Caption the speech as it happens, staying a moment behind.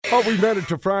Oh, we made it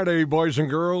to Friday, boys and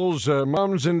girls,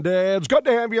 moms and dads. Good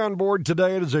to have you on board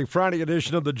today. It is a Friday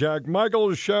edition of the Jack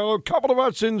Michaels Show. A couple of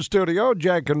us in studio,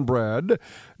 Jack and Brad.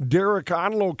 Derek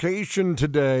on location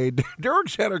today.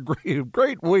 Derek's had a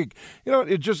great week. You know,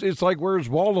 it's like, where's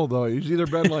Waldo, though? He's either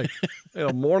been like,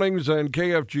 mornings on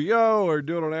KFGO or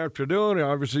doing an afternoon.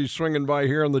 Obviously swinging by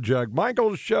here on the Jack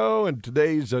Michaels Show, and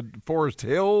today's at Forest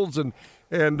Hills and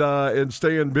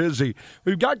staying busy.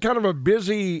 We've got kind of a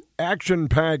busy,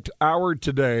 action-packed hour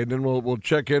today, and then we'll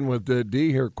check in with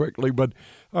D here quickly. But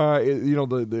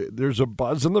there's a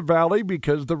buzz in the valley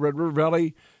because the Red River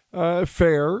Valley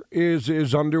Fair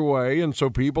is underway, and so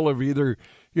people have either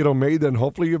made, and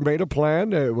hopefully you've made a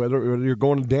plan whether you're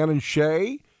going to Dan and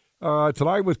Shay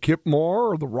tonight with Kip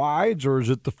Moore, or the rides, or is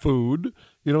it the food?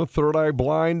 Third Eye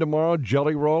Blind tomorrow,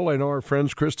 Jelly Roll. I know our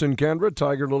friends Kristen Kendra,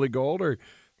 Tiger Lily Gold are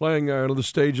playing the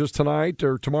stages tonight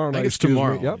or tomorrow night. I think it's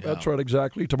tomorrow. Yep, yeah. That's right,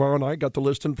 exactly. Tomorrow night. Got the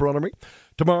list in front of me.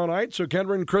 Tomorrow night. So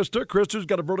Kendra and Krista. Krista's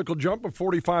got a vertical jump of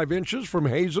 45 inches from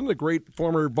Hazen, the great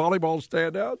former volleyball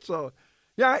standout. So,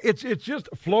 yeah, it's just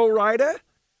Flow Rida.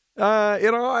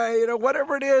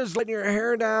 Whatever it is, letting your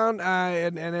hair down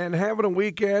and having a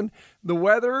weekend. The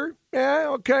weather,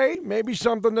 okay, maybe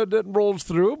something that rolls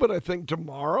through. But I think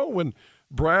tomorrow when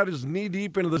Brad is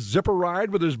knee-deep into the zipper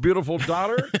ride with his beautiful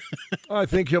daughter, I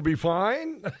think he'll be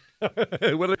fine.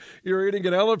 Whether you're eating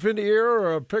an elephant ear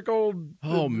or a pickled...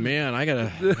 Oh, man, I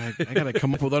gotta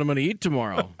come up with what I'm going to eat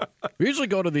tomorrow. We usually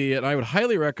go to and I would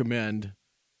highly recommend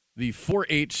the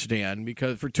 4-H stand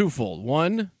because for twofold.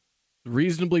 One,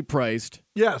 reasonably priced.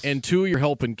 Yes. And two, you're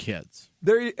helping kids.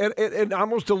 There and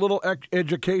almost a little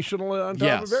educational on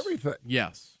top of everything.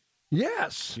 Yes.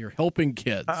 Yes. You're helping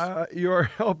kids. You're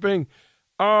helping...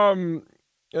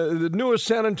 the newest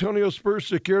San Antonio Spurs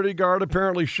security guard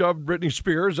apparently shoved Britney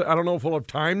Spears. I don't know if we'll have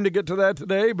time to get to that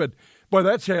today, but boy,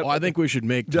 that's happening. I think we should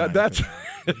make time.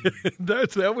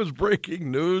 That was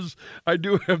breaking news. I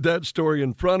do have that story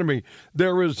in front of me.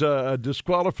 There was a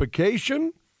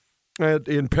disqualification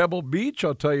in Pebble Beach.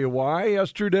 I'll tell you why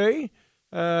yesterday.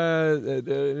 An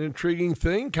intriguing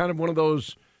thing, kind of one of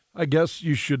those. I guess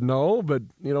you should know, but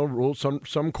rules.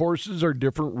 Some courses are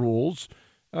different rules.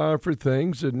 For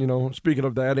things. And, speaking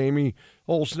of that, Amy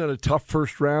Olsen had a tough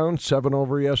first round, 7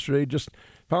 over yesterday. Just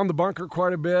found the bunker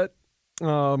quite a bit.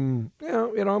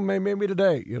 Maybe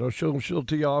today, she'll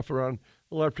tee off around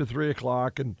a little after 3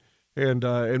 o'clock, and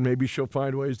maybe she'll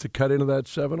find ways to cut into that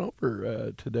 7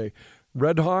 over today.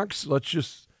 Red Hawks, let's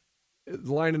just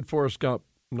line in Forrest Gump.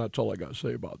 And that's all I got to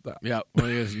say about that. Yeah, well,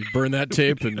 you burn that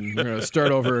tape, and we're going to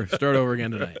start over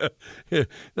again tonight. Yeah.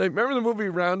 Remember the movie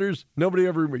Rounders? Nobody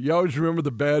ever. You always remember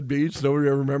the bad beats. Nobody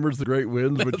ever remembers the great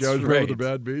wins, but you always remember the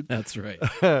bad beats. That's right.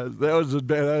 that was a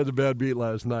bad beat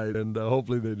last night, and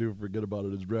hopefully they do forget about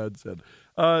it, as Brad said.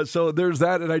 So there's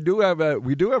that, and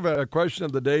we do have a question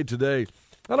of the day today,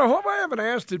 and I hope I haven't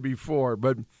asked it before,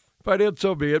 but if I did,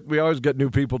 so be it. We always get new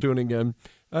people tuning in.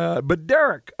 But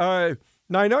Derek.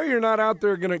 Now, I know you're not out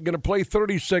there going to play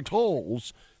 36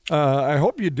 holes. I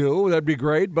hope you do. That'd be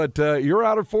great. But you're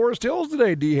out at Forest Hills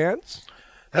today, D. Hance.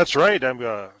 That's right.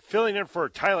 I'm filling in for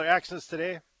Tyler Axons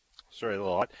today. Sorry, a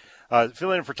little hot.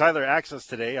 Filling in for Tyler Axons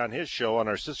today on his show on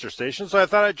our sister station. So I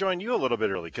thought I'd join you a little bit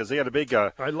early because they got a big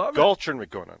golf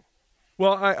tournament going on.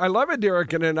 Well, I love it,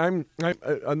 Derek. And I'm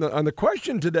on the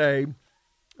question today,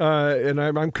 and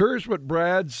I'm curious what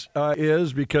Brad's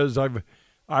is because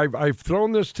I've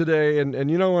thrown this today, and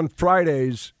on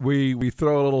Fridays we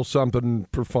throw a little something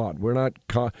for fun. We're not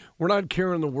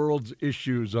carrying the world's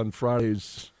issues on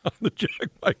Fridays on the Jack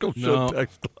Michael Show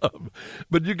Text Club,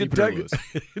 but you can text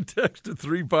to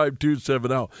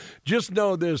 35270. Just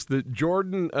know this: that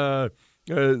Jordan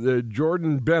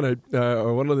Bennett,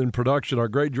 one of them in production, our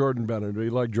great Jordan Bennett. We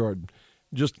like Jordan.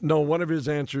 Just know one of his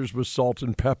answers was salt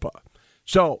and pepper.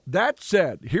 So that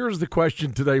said, here's the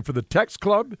question today for the Text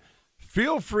Club.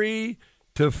 Feel free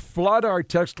to flood our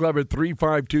text club at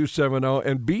 35270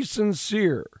 and be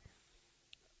sincere.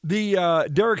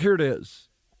 Derek, here it is.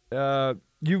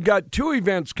 You've got 2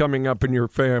 events coming up in your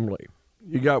family.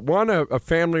 You got one, a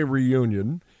family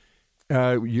reunion.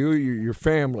 Your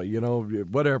family,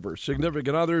 whatever.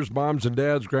 Significant others, moms and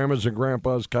dads, grandmas and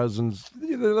grandpas, cousins,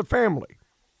 the family.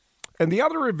 And the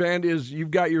other event is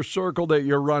you've got your circle that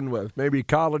you run with, maybe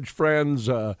college friends,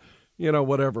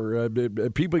 whatever,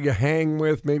 people you hang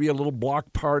with, maybe a little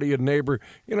block party, a neighbor,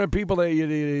 people that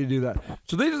you do that.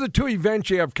 So these are the 2 events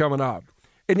you have coming up.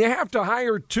 And you have to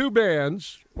hire 2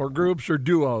 bands or groups or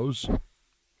duos.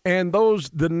 And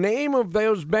the name of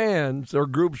those bands or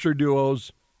groups or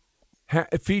duos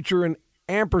feature an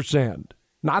ampersand,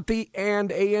 not the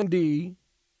and, A-N-D,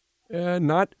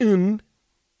 not in,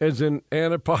 as in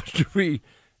an apostrophe,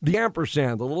 the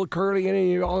ampersand, the little curly, and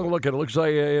you all look at it. It looks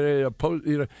like a post.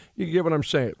 You get what I'm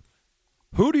saying.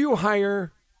 Who do you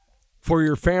hire for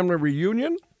your family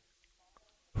reunion?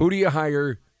 Who do you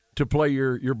hire to play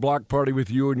your block party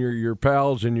with you and your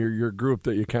pals and your group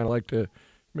that you kind of like to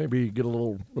maybe get a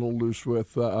little loose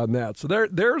with on that? So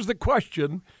there's the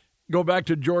question. Go back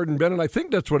to Jordan Bennett. I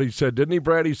think that's what he said, didn't he,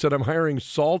 Brad? He said, "I'm hiring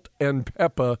salt and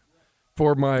pepper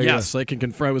for my." Yes, I can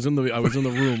confirm. I was in the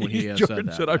room when he Jordan said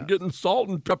that. said, "I'm getting salt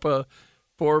and pepper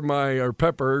for my my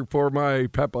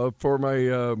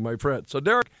friend." So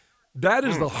Derek, that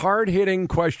is the hard hitting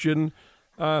question.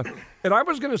 And I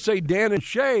was going to say Dan and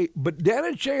Shay, but Dan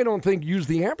and Shay I don't think use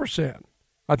the ampersand.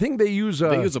 I think they use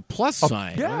a plus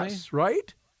sign. Yes,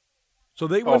 right? So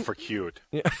they for cute.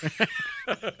 Yeah.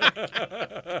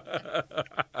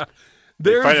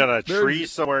 They find it on a tree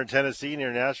somewhere in Tennessee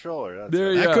near Nashville, or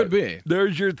that could be.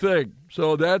 There's your thing.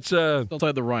 So that's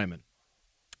outside the Ryman.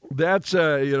 That's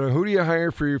who do you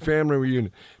hire for your family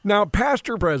reunion? Now, past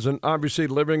or present, obviously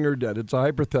living or dead. It's a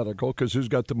hypothetical because who's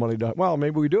got the money to? Well,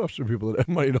 maybe we do have some people that have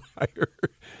money to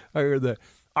hire that.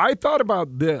 I thought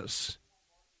about this,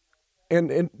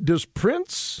 and does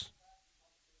Prince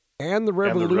and the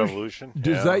Revolution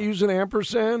does that use an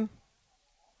ampersand?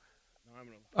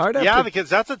 Because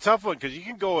that's a tough one because you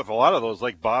can go with a lot of those,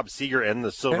 like Bob Seger and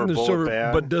the Silver Bullet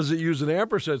Band. But does it use an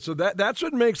ampersand? So that's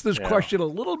what makes this question a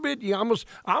little bit. You almost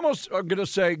are going to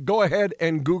say, go ahead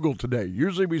and Google today.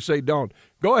 Usually we say don't.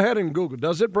 Go ahead and Google.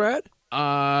 Does it, Brad?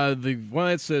 The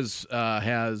one that says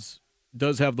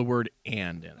does have the word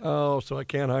 "and" in it. Oh, so I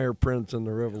can't hire Prince and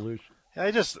the Revolution.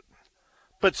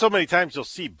 But so many times you'll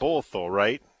see both, though,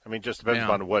 right? I mean, just depends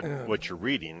on what you're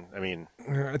reading. I mean,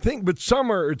 I think, but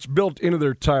it's built into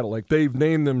their title. Like they've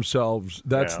named themselves.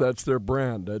 That's their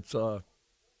brand. That's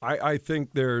I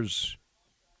think there's.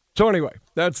 So anyway,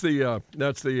 that's the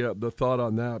thought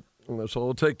on that. So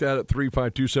we'll take that at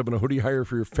 35270. Who do you hire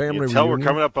for your family reunion? We're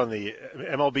coming up on the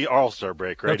MLB All-Star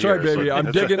break right here. That's right, baby. So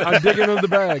I'm digging into the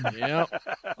bag. Yeah,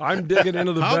 I'm digging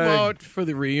into the bag. How about for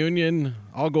the reunion?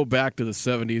 I'll go back to the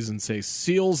 70s and say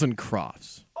Seals and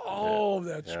Crofts. Oh,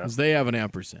 that's because they have an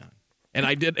ampersand, and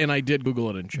I did Google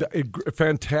it and check.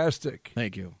 Fantastic.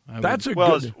 Thank you. That's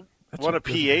one of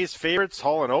PA's favorites,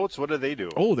 Hall and Oates. What do they do?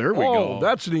 Oh, there we go.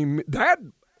 That's that.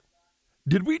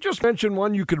 Did we just mention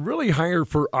one you could really hire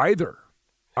for either?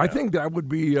 I think that would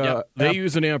be. They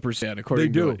use an ampersand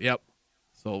according to it. Yep.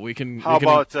 So we can. How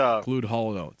about include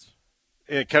Hall and Oates?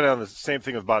 Kind of on the same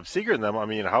thing with Bob Seger and them. I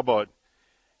mean, how about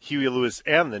Huey Lewis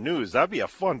and the News? That'd be a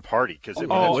fun party because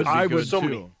I would so too.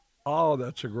 many. Oh,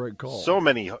 that's a great call. So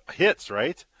many hits,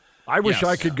 right? I wish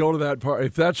I could go to that part.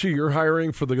 If that's who you're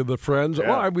hiring for the friends,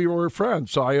 we were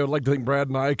friends, so I would like to think Brad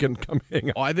and I can come hang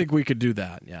out. Oh, I think we could do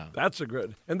that, yeah. That's a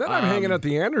good. And then I'm hanging at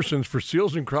the Andersons for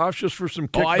Seals and Crofts just for some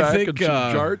kickback and some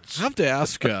jarts. I have to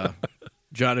ask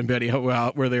John and Betty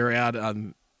where they were at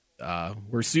on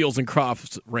where Seals and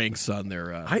Crofts ranks on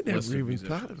their I never even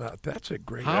thought about that. That's a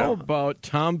great How about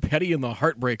Tom Petty and the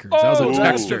Heartbreakers? Oh,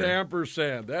 that's an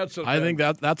ampersand. I think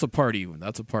that's a party.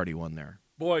 That's a party one there.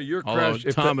 Boy, you're crashed.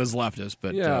 Tom has left us,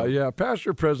 but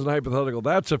Pastor President hypothetical.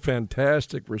 That's a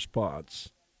fantastic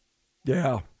response.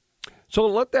 Yeah. So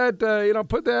let that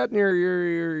put that in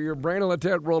your brain and let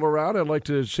that roll around. I'd like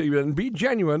to see and be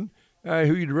genuine.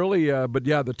 Who you'd really,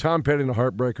 the Tom Petty and the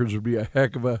Heartbreakers would be a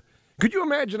heck of a. Could you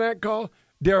imagine that call,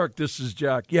 Derek? This is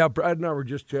Jack. Yeah, Brad and I were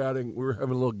just chatting. We were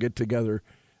having a little get together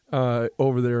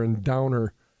over there in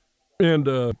Downer,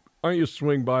 and. Why don't you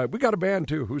swing by? We got a band,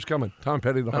 too. Who's coming? Tom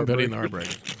Petty and the Heartbreakers. Tom Petty and the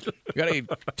Heartbreakers. We got a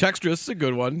text. This is a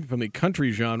good one from the country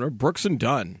genre, Brooks and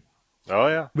Dunn. Oh,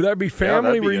 yeah. Would that be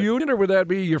family reunion or would that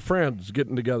be your friends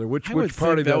getting together? Which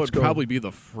party that would probably be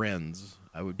the friends.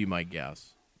 I would be my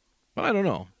guess. But I don't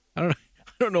know. I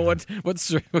don't know what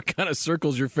kind of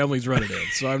circles your family's running in,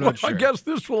 so I'm not sure. I guess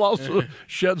this will also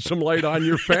shed some light on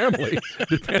your family,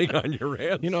 depending on your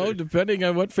answer. Depending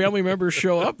on what family members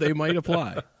show up, they might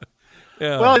apply.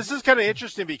 Yeah. Well, this is kind of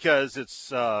interesting because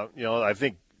it's, I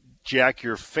think, Jack,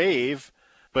 your fave,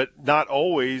 but not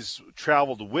always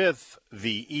traveled with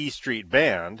the E Street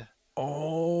Band.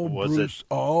 Oh, was Bruce, it?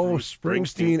 Oh,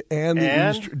 Springsteen and the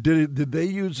E Street. Did they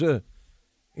use an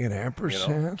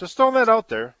ampersand? Just throwing that out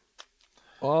there.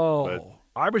 Oh, but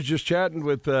I was just chatting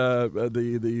with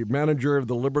the manager of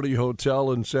the Liberty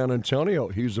Hotel in San Antonio.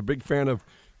 He's a big fan of.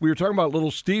 We were talking about Little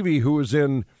Stevie, who was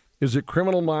in. Is it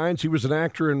Criminal Minds? He was an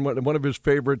actor in one of his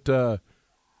favorite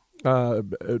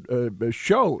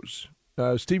shows.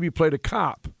 Stevie played a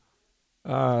cop.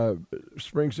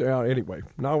 Springs. Anyway,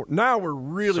 now we're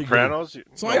really Sopranos.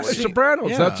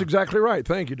 Sopranos. Yeah. That's exactly right.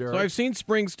 Thank you, Derek. So I've seen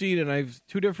Springsteen, and I've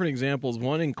two different examples.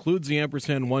 One includes the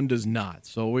ampersand, one does not.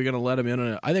 So we're going to let him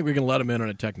in. I think we're going to let him in on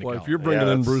a technicality. Well, if you're bringing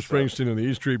in Bruce Springsteen and the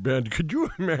E Street Band, could you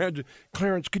imagine,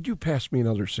 Clarence? Could you pass me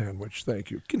another sandwich?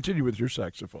 Thank you. Continue with your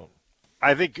saxophone.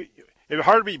 I think it's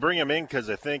hard to bring him in because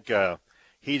I think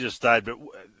he just died. But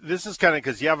this is kind of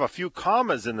because you have a few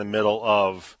commas in the middle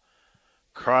of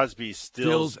Crosby,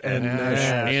 Stills, and Nash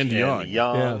and Young.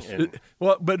 Yes.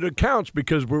 But it counts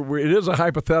because it is a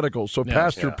hypothetical. So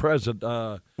past or present.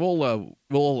 We'll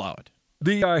allow it.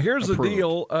 Here's Approved. The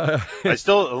deal.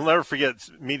 I'll never forget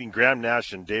meeting Graham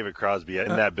Nash and David Crosby in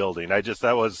that building.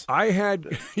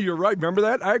 You're right. Remember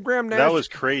that? I had Graham Nash. That was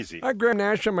crazy. I had Graham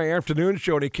Nash on my afternoon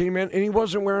show, and he came in, and he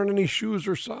wasn't wearing any shoes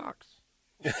or socks.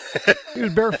 He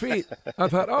was bare feet. I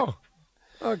thought, oh.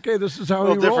 Okay, this is how he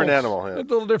rolls. A little different animal. Yeah. A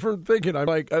little different thinking. I'm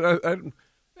like,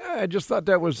 I just thought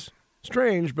that was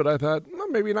strange, but I thought, well,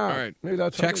 maybe not. All right. Maybe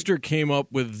that's Texter came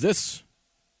up with this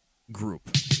group.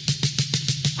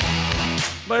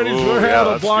 Ladies, we're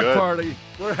having a block party.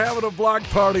 We're having a block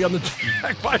party on the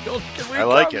Jack Michaels. I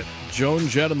like it. Joan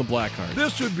Jett and the Blackhearts.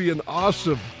 This would be an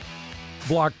awesome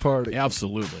block party.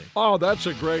 Absolutely. Oh, that's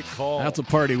a great call. That's a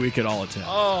party we could all attend.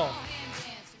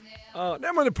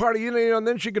 Then when the party, and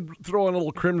then she could throw in a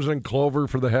little Crimson Clover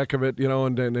for the heck of it,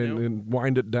 and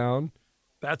wind it down.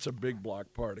 That's a big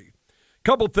block party.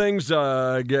 Couple things,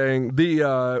 gang.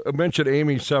 I mentioned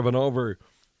Amy Sevenover,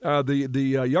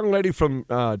 the young lady from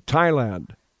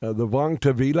Thailand, the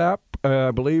Vongtavilap, I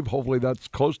believe. Hopefully that's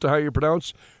close to how you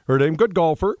pronounce her name. Good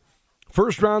golfer.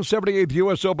 First round, 78th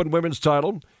U.S. Open women's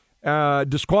title,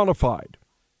 disqualified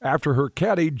after her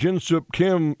caddy, Jinsup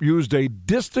Kim, used a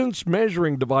distance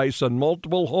measuring device on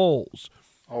multiple holes.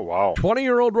 Oh, wow.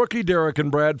 20-year-old rookie Derek and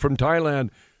Brad from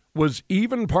Thailand was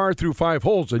even par through 5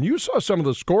 holes. And you saw some of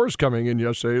the scores coming in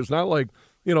yesterday. It's not like,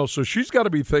 so she's got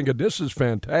to be thinking, this is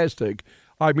fantastic.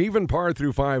 I'm even par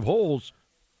through 5 holes.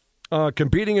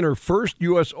 Competing in her first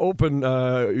U.S. Open,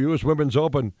 U.S. Women's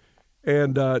Open.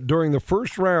 And during the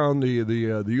first round, the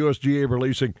USGA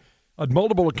releasing, on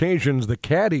multiple occasions, the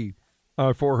caddy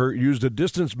for her used a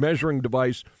distance measuring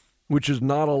device, which is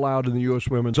not allowed in the U.S.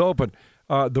 Women's Open.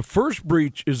 The first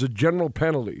breach is a general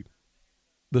penalty.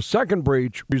 The second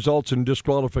breach results in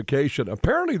disqualification.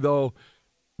 Apparently, though,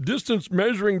 distance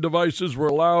measuring devices were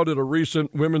allowed at a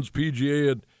recent women's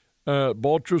PGA at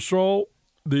Baltusrol.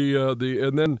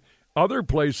 And then other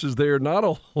places they are not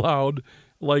allowed,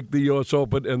 like the U.S.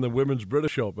 Open and the Women's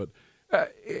British Open.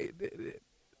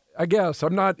 I guess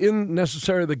I'm not in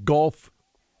necessarily the golf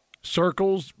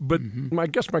circles, but I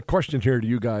guess my question here to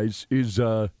you guys is,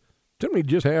 shouldn't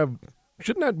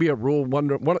that be a rule?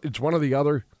 It's one or the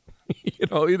other.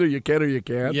 Either you can or you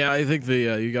can't. Yeah, I think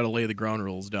you got to lay the ground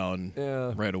rules down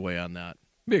right away on that.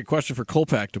 Be a question for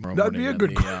Kolpak tomorrow morning. That'd be a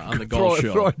good on the golf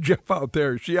show. Throw Jeff out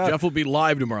there. Jeff will be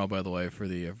live tomorrow, by the way, for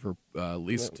at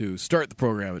least to start the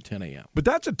program at 10 a.m. But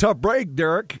that's a tough break,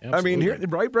 Derek. Absolutely.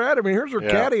 Right, Brad? Here's her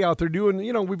caddy out there doing.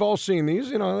 We've all seen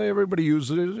these. Everybody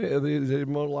uses it.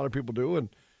 A lot of people do,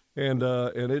 and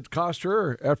it cost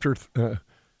her after.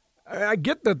 I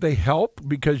get that they help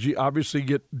because you obviously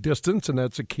get distance, and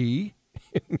that's a key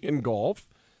in golf.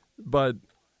 But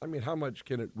how much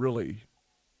can it really?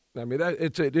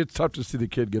 It's tough to see the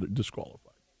kid get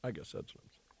disqualified. I guess that's what I'm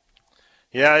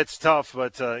saying. Yeah, it's tough,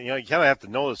 but you kind of have to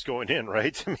know this going in,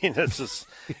 right? It's just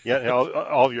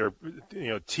all of your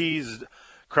T's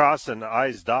crossed and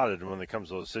I's dotted when it comes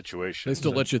to those situations. They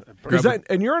still let you.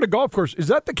 And you're on a golf course. Is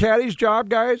that the caddy's job,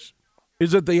 guys?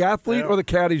 Is it the athlete or the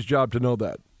caddy's job to know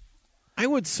that? I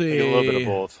would say a little bit of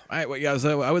both. I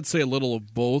would say a little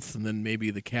of both, and then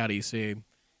maybe the caddy say,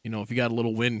 if you got a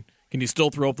little wind. Can you still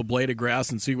throw up the blade of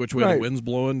grass and see which way the wind's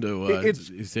blowing to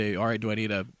say, all right, do I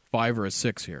need a 5 or a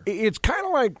 6 here? It's kind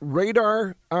of like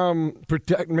radar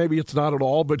protect. Maybe it's not at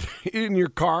all, but in your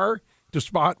car to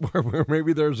spot where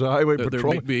maybe there's a highway patrol.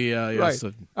 There might be, yes,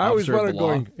 right. I always wondered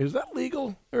going, is that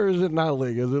legal or is it not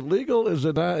legal? Is it legal? Is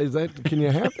it not? Is that? Can you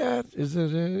have that? Is it?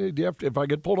 Do you have to? If I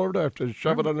get pulled over, do I have to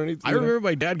shove it underneath? I remember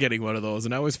my dad getting one of those,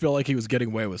 and I always feel like he was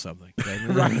getting away with something.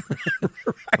 Right.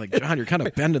 Like, John, you're kind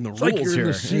of bending the rules like you're here. In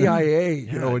the CIA,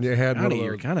 when you had one of those.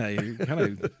 You're kind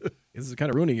of. This is kind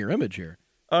of ruining your image here.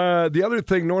 The other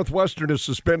thing, Northwestern has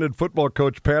suspended football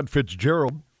coach Pat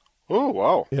Fitzgerald. Oh,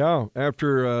 wow. Yeah,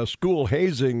 after a school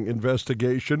hazing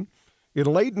investigation. In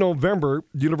late November,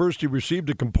 the university received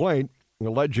a complaint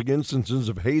alleging instances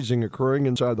of hazing occurring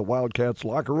inside the Wildcats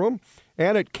locker room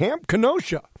and at Camp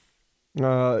Kenosha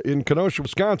in Kenosha,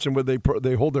 Wisconsin, where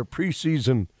they hold their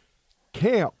preseason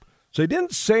camp. So they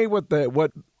didn't say what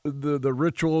the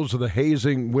rituals of the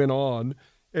hazing went on.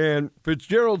 And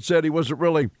Fitzgerald said he wasn't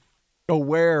really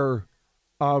aware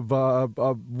of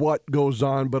what goes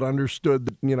on, but understood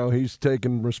that, he's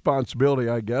taking responsibility,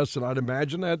 I guess. And I'd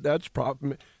imagine that's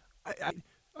probably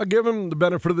I'll give him the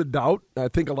benefit of the doubt. I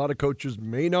think a lot of coaches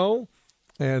may know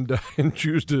and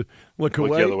choose to look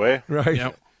away. The other way. Right.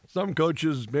 Yep. Some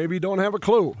coaches maybe don't have a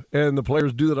clue, and the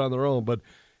players do that on their own. But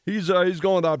he's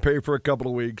going without pay for a couple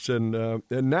of weeks. And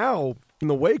now, in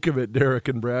the wake of it, Derek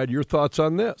and Brad, your thoughts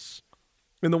on this?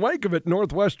 In the wake of it,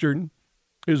 Northwestern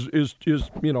is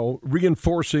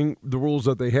reinforcing the rules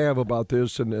that they have about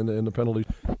this and the penalties.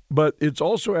 But it's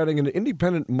also adding an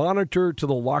independent monitor to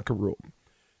the locker room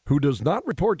who does not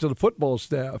report to the football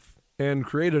staff and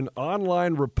create an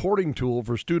online reporting tool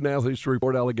for student-athletes to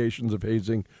report allegations of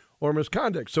hazing or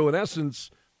misconduct. So, in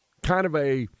essence, kind of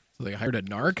a... So they hired a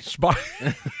narc? Spy.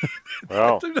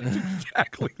 Wow. That's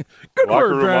exactly. Good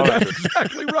Locker word, Brad. That's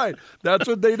exactly right. That's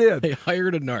what they did. They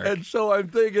hired a narc. And so I'm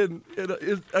thinking,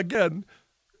 again,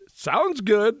 sounds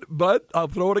good, but I'll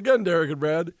throw it again, Derek and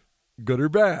Brad, good or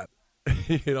bad.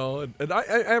 And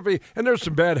there's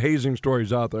some bad hazing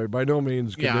stories out there. By no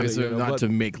means, not to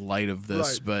make light of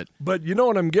this, right. But you know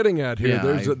what I'm getting at here.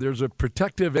 Yeah, there's a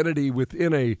protective entity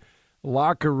within a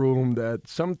locker room that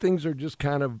some things are just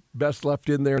kind of best left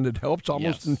in there, and it helps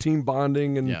almost in team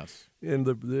bonding and in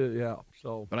the.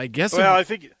 So, but I guess I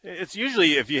think it's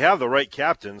usually if you have the right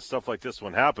captain, stuff like this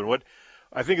won't happen. What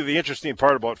I think the interesting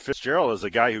part about Fitzgerald is a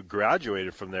guy who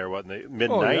graduated from there in the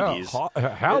mid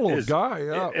 '90s. Hallowed guy,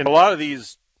 yeah. And a lot of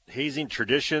these hazing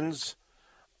traditions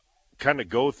kind of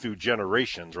go through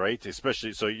generations, right?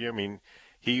 Especially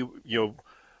he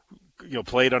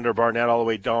played under Barnett all the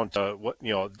way down to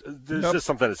this is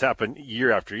something that's happened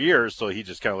year after year. So he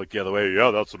just kind of looked the other way.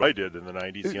 Yeah, that's what I did in the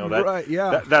 '90s. Right?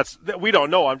 Yeah, that's we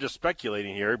don't know. I'm just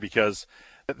speculating here because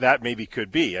that maybe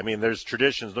could be. I mean, there's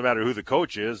traditions no matter who the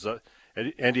coach is.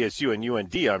 At NDSU and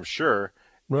UND, I'm sure.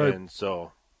 Right. And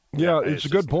so, it's a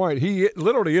good point. He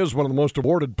literally is one of the most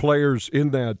awarded players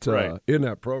in that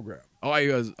program. Oh,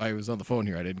 I was on the phone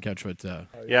here. I didn't catch what.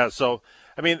 Yeah. So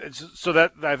I mean,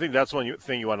 that I think that's one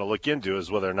thing you want to look into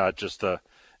is whether or not just the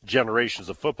generations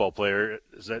of football players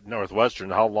at Northwestern.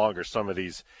 How long are some of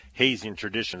these hazing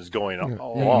traditions going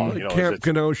along? Camp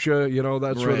Kenosha.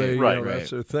 That's where they. That's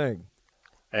their thing.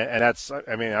 And that's.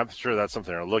 I mean, I'm sure that's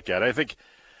something to look at. I think.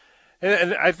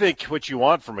 And I think what you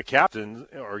want from a captain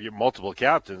or multiple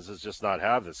captains is just not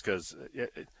have this because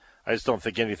I just don't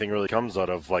think anything really comes out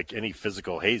of like any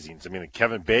physical hazings. I mean,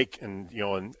 Kevin Bake and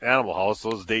in Animal House,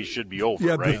 those days should be over.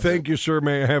 Yeah, right? the thank you, sir,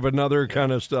 may have another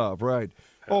kind of stuff, right?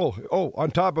 Oh,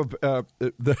 on top of the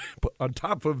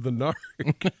narc,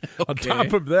 okay. On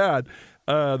top of that,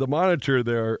 the monitor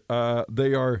there,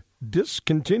 they are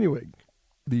discontinuing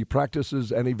the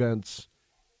practices and events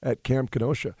at Camp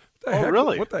Kenosha.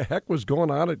 Really? What the heck was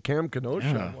going on at Camp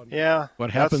Kenosha? Yeah.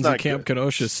 What happens at Camp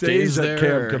Kenosha stays at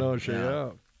there. Camp Kenosha, yeah.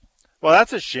 Well,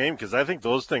 that's a shame because I think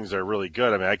those things are really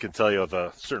good. I mean, I can tell you with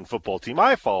a certain football team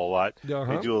I follow a lot,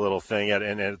 they do a little thing,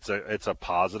 and it's a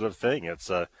positive thing.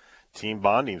 It's a team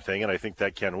bonding thing, and I think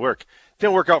that can work.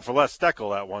 Didn't work out for Les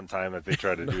Steckel that one time that they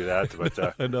tried to do that.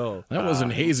 But I know. That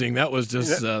wasn't hazing. That was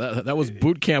just that was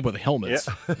boot camp with helmets.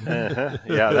 Yeah,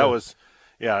 that was...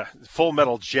 Yeah, Full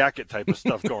Metal Jacket type of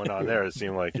stuff going on there. It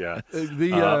seemed like,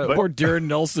 poor Darren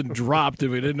Nelson dropped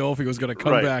and we didn't know if he was going to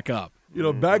come back up.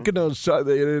 Back in those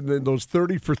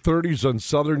 30 for 30s on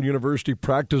Southern University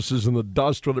practices in the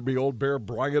dust, whether it be old Bear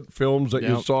Bryant films that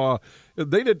you saw,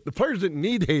 the players didn't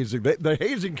need hazing. The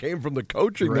hazing came from the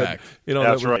coaching. Correct.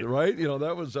 That's right. Right?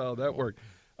 That was how that worked.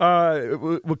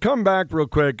 We'll come back real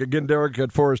quick. Again, Derek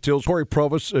at Forest Hills. Corey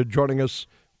Provis joining us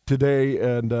today,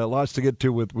 and lots to get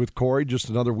to with Corey. Just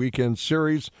another weekend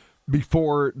series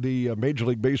before the Major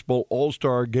League Baseball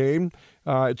All-Star Game.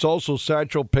 It's also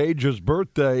Satchel Paige's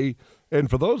birthday, and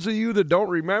for those of you that don't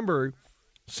remember,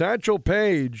 Satchel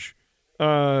Paige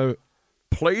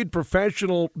played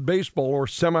professional baseball, or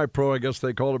semi-pro, I guess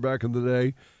they called it back in the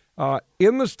day,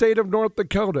 in the state of North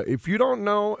Dakota. If you don't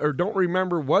know or don't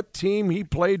remember what team he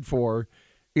played for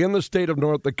in the state of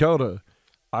North Dakota,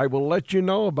 I will let you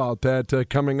know about that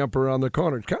coming up around the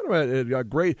corner. It's kind of a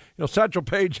great, Satchel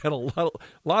Paige had a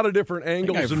lot of different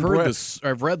angles.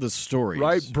 I've read the stories.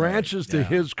 Right, branches to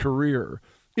his career.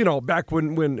 Back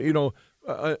when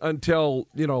until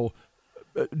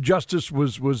justice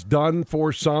was done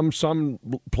for some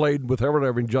played with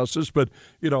ever-having justice, but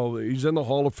he's in the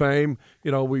Hall of Fame.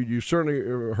 You certainly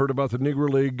heard about the Negro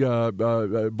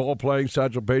League ball playing,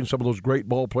 Satchel Paige, some of those great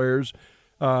ball players.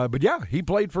 But yeah, he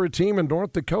played for a team in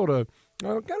North Dakota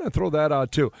I'll kind of throw that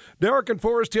out, too. Derek in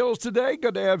Forest Hills today.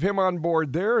 Good to have him on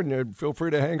board there, and feel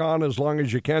free to hang on as long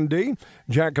as you can, D.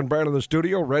 Jack and Brad in the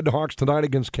studio. Red Hawks tonight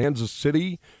against Kansas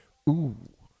City. Ooh.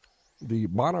 The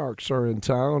Monarchs are in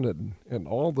town, and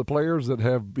all the players that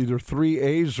have either 3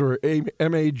 A's or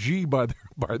MAG by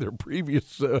their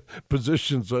previous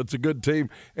positions. So it's a good team.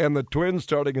 And the Twins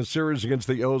starting a series against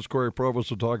the O's. Corey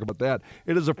Provost will talk about that.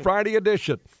 It is a Friday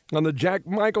edition on the Jack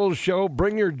Michaels Show.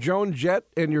 Bring your Joan Jett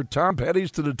and your Tom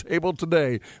Petty's to the table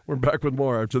today. We're back with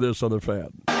more after this on The Fan.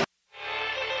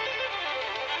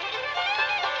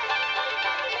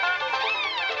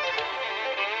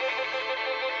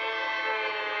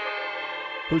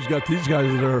 Who's got these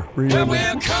guys that are reuniting? We're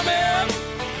coming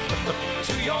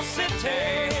to your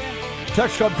city.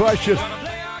 Text club question.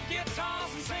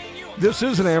 This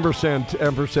is an ampersand, isn't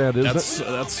it?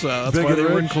 That's why they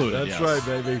were included. That's right,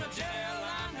 baby.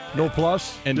 No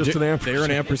plus, and just an ampersand. They're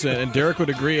an ampersand. And Derek would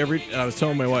agree. I was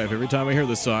telling my wife, every time I hear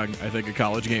this song, I think of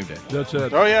College Game Day. That's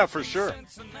it. Oh, yeah, for sure.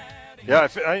 Yeah,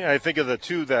 I think of the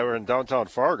two that were in downtown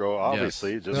Fargo,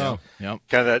 obviously. Yes. Just kind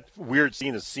of that weird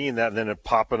scene of seeing that and then it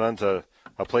popping onto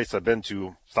a place I've been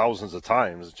to thousands of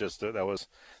times. Just that was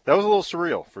a little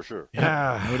surreal for sure.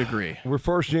 Yeah, I would agree. We're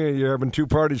fortunate you're having 2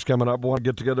 parties coming up. One,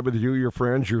 get together with you, your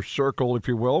friends, your circle, if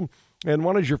you will. And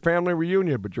one is your family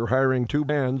reunion, but you're hiring 2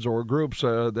 bands or groups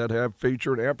that have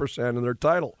featured ampersand in their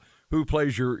title. Who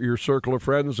plays your circle of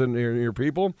friends and your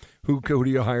people? Who do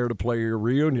you hire to play your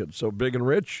reunion? So Big and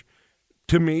Rich,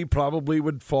 to me, probably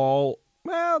would fall,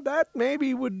 well, that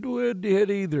maybe would hit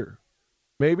either.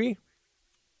 Maybe?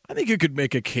 I think you could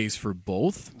make a case for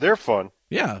both. They're fun.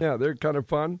 Yeah. Yeah, they're kind of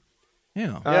fun.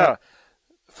 Yeah. Yeah,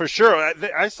 for sure.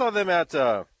 I saw them at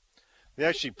they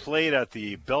actually played at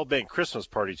the Bell Bank Christmas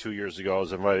party 2 years ago. I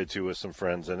was invited to with some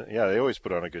friends, and yeah, they always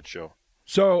put on a good show.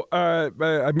 So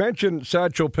I mentioned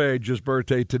Satchel Paige's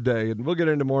birthday today, and we'll get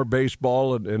into more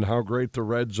baseball and how great the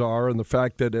Reds are and the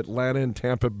fact that Atlanta and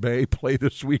Tampa Bay play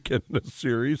this weekend in the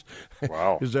series.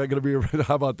 Wow. Is that going to be –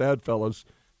 how about that, fellas?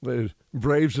 The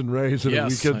Braves and Rays in a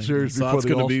weekend series before the All-Star. It's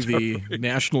going to be the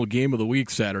national game of the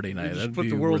week Saturday night. Just put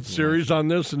the World Series on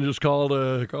this and just call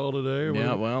it a day.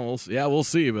 Yeah, well, we'll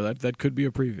see, but that could be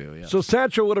a preview. Yeah. So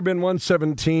Satchel would have been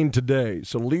 117 today.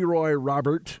 So Leroy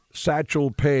Robert, Satchel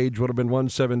Paige would have been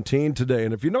 117 today.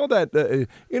 And if you know that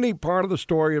any part of the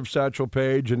story of Satchel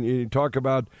Paige, and you talk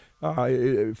about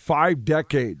 5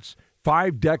 decades.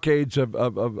 5 decades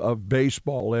of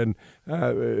baseball and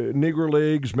Negro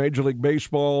Leagues, Major League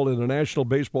Baseball, and the National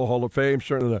Baseball Hall of Fame,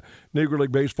 certainly the Negro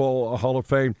League Baseball Hall of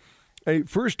Fame. He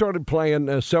first started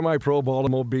playing semi-pro ball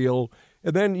in Mobile.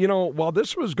 And then, while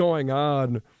this was going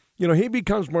on, he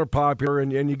becomes more popular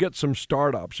and you get some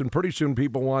startups. And pretty soon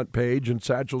people want Page, and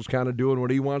Satchel's kind of doing what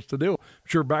he wants to do. I'm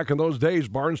sure back in those days,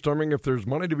 barnstorming, if there's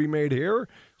money to be made here,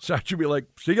 Satchel would be like,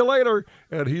 see you later.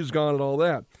 And he's gone and all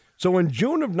that. So in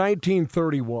June of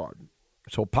 1931,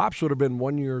 so Pops would have been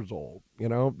 1 year old,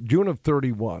 June of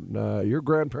 31. Your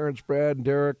grandparents, Brad and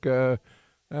Derek,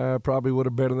 probably would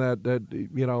have been in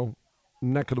that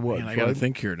neck of the woods. Man, I got to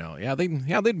think here now. Yeah,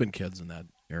 they'd been kids in that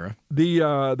era.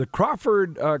 The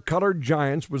Crawford Colored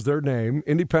Giants was their name,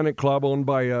 independent club owned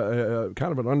by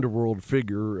kind of an underworld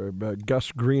figure,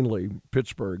 Gus Greenlee,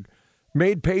 Pittsburgh.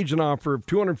 Made Page an offer of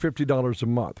 $250 a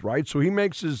month, right? So he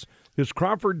makes his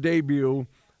Crawford debut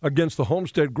against the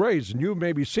Homestead Grays, and you've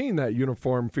maybe seen that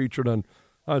uniform featured on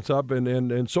top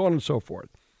and so on and so forth.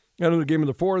 And in the game of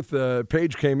the 4th,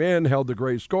 Page came in, held the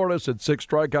Grays scoreless, had 6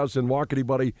 strikeouts in Walkety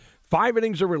Buddy, 5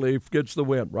 innings of relief, gets the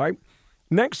win, right?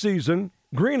 Next season,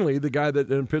 Greenlee, the guy that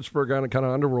in Pittsburgh, kind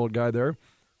of underworld guy there,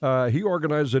 he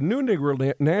organized a new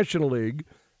Negro National League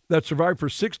that survived for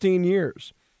 16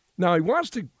 years. Now, he wants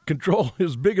to control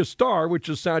his biggest star, which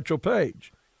is Satchel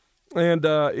Paige. And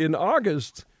in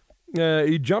August,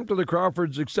 he jumped to the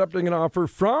Crawfords, accepting an offer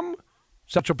from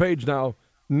Satchel Paige now,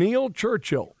 Neil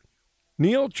Churchill.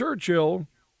 Neil Churchill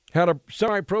had a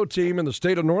semi-pro team in the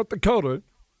state of North Dakota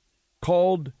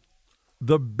called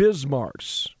the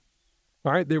Bismarcks.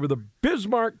 All right, they were the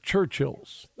Bismarck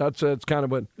Churchills. That's kind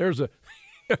of what, there's a,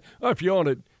 if you own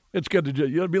it, it's good to do.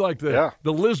 You'll be like the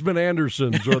Lisbon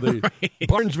Andersons or the right.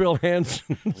 Barnesville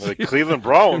Hansons. The Cleveland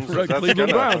Browns. Right,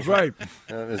 Cleveland Browns, right.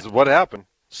 Is what happened.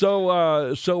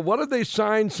 So what did they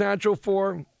sign Satchel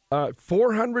for?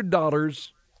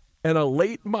 $400 and a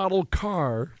late model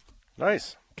car.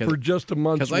 Nice. For just a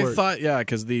month's work. Because I thought,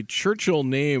 because the Churchill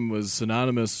name was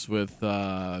synonymous with,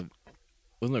 wasn't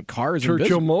it cars?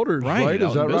 Churchill Motors, right?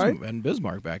 Is that right? And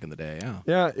Bismarck back in the day, yeah.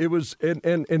 Yeah, it was,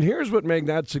 and here's what made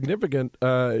that significant,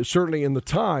 certainly in the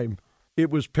time. It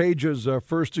was Page's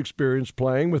first experience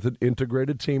playing with an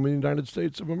integrated team in the United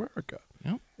States of America.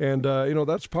 Yep. And,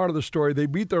 that's part of the story. They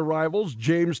beat their rivals,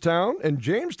 Jamestown, and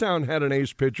Jamestown had an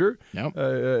ace pitcher, Yep.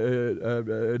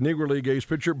 a Negro League ace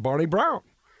pitcher, Barney Brown.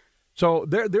 So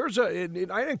there's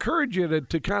I encourage you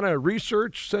to kind of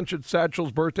research, since it's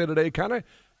Satchel's birthday today, kind of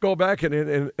go back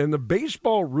and the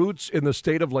baseball roots in the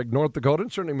state of like North Dakota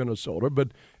and certainly Minnesota, but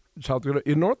South Dakota,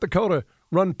 in North Dakota,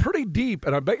 run pretty deep.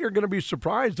 And I bet you're going to be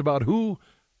surprised about who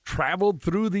traveled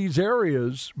through these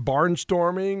areas,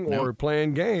 barnstorming or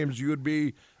playing games. You would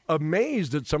be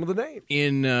amazed at some of the names.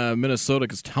 In Minnesota,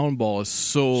 because town ball is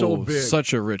so big.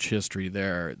 Such a rich history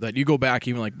there that you go back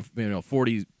even like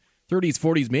 40s, 30s,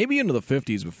 40s, maybe into the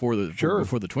 50s before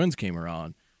the Twins came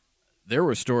around. There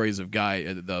were stories of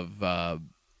town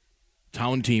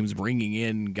teams bringing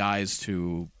in guys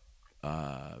to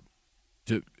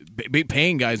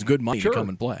paying guys good money to come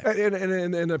and play.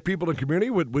 And the people in the community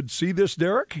would see this,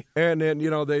 Derek, and then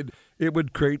it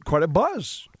would create quite a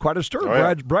buzz, quite a stir. Oh,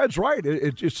 yeah. Brad's right.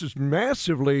 It's just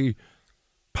massively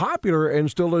popular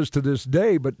and still is to this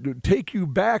day. But to take you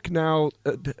back now,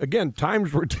 again,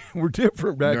 times were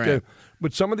different back then.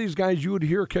 But some of these guys you would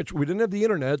hear catch. We didn't have the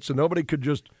internet, so nobody could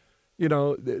just,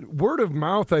 word of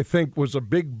mouth, I think, was a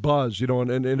big buzz,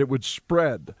 and it would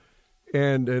spread.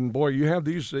 And boy, you have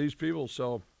these people.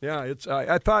 So yeah, it's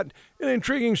I thought an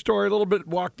intriguing story, a little bit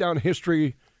walk down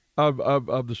history of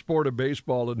the sport of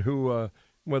baseball and who.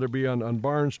 Whether it be on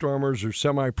barnstormers or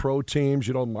semi-pro teams,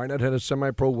 Minot had a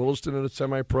semi-pro, Williston had a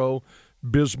semi-pro,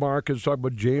 Bismarck is talking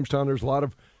about Jamestown. There's a lot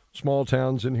of small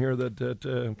towns in here that did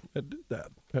that.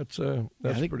 That's I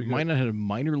think pretty good. Minot had a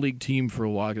minor league team for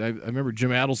a while. I remember Jim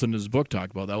Adelson in his book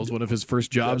talked about that was one of his first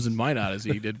jobs in Minot, as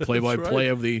he did play-by-play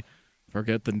of the.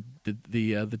 Forget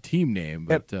the team name,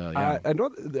 but I know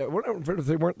they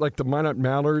weren't like the Minot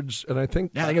Mallards, and I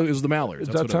think it was the Mallards.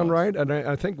 Does that sound right? And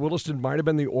I think Williston might have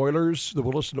been the Oilers. The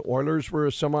Williston Oilers were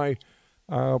a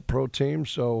semi-pro team,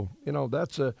 so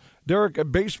that's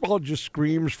Derek. Baseball just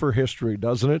screams for history,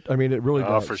 doesn't it? I mean, it really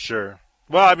does. Oh, for sure.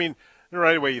 Well, I mean,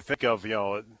 right away you think of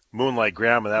Moonlight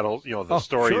Graham and that whole the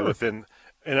story within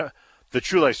the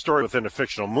true life story within a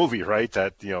fictional movie, right?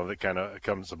 That that kind of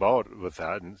comes about with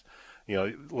that and.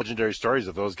 Legendary stories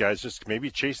of those guys just maybe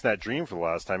chasing that dream for the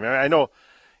last time. I know,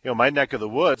 my neck of the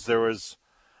woods,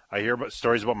 I hear about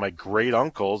stories about my great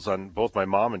uncles on both my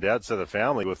mom and dad's side of the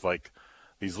family with like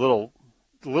these little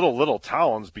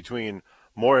towns between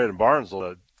Moorhead and Barnesville,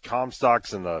 the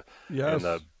Comstocks and the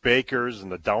Bakers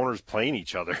and the Downers playing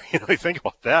each other. You think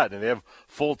about that, and they have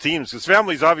full teams because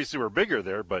families obviously were bigger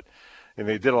there, and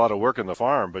they did a lot of work on the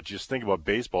farm, but just think about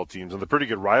baseball teams and the pretty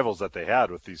good rivals that they had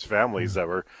with these families that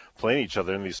were playing each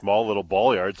other in these small little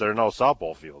ball yards that are now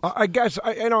softball fields. I guess,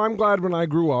 I'm glad when I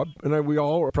grew up, and we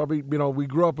all are probably, we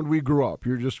grew up when we grew up.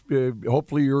 You're just,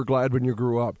 hopefully you're glad when you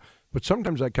grew up. But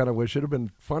sometimes I kind of wish it would have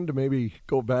been fun to maybe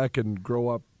go back and grow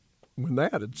up when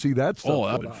that and see that stuff. Oh,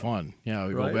 that would have been fun. Yeah,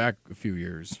 we go back a few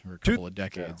years or a couple of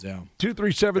decades. Yeah.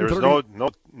 237. There was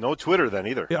no Twitter then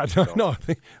either. Yeah, no,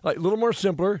 like a little more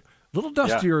simpler. A little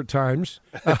dustier at times.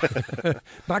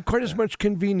 Not quite as much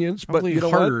convenience, probably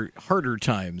but harder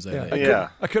times. I think.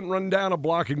 I couldn't run down a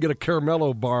block and get a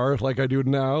Caramello bar like I do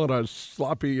now, and a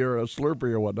sloppy or a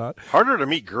Slurpee or whatnot. Harder to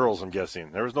meet girls, I'm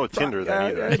guessing. There was no Tinder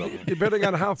then either. So. Depending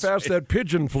on how fast that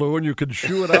pigeon flew, and you could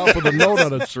shoo it out with a note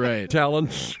on its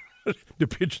talons. The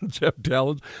pigeons have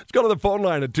talons. Let's go to the phone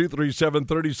line at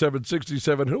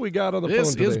 237-3767. Who we got on the phone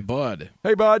today? This is Bud.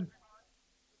 Hey, Bud.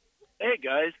 Hey,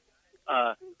 guys.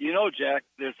 Jack,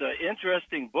 there's an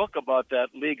interesting book about that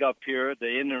league up here.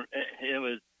 It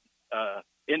was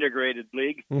integrated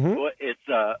league. Mm-hmm. It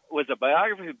was a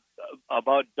biography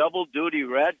about Double Duty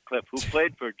Radcliffe, who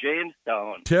played for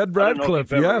Jamestown. Ted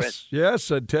Radcliffe,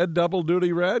 yes, Ted Double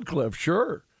Duty Radcliffe,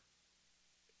 sure.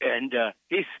 And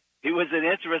he was an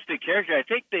interesting character. I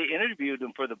think they interviewed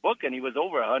him for the book, and he was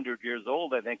over 100 years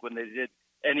old, I think, when they did,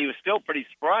 and he was still pretty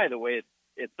spry the way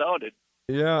it sounded.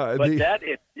 Yeah, but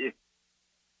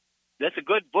that's a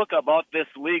good book about this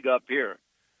league up here.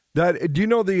 Do you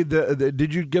know the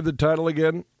did you give the title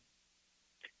again?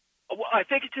 Well, I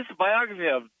think it's just a biography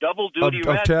of Double Duty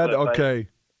Radcliffe. Of Ted, okay.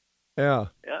 Yeah.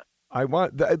 I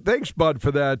want. Thanks, Bud,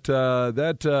 for that.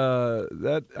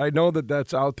 That I know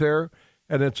that's out there,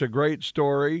 and it's a great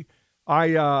story.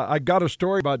 I got a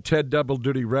story about Ted Double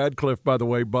Duty Radcliffe, by the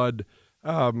way, Bud.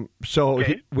 When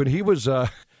he was in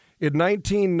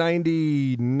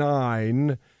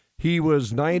 1999. He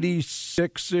was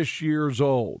 96-ish years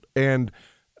old, and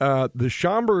the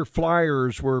Schaumburg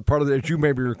Flyers were part of as you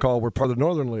maybe recall, were part of the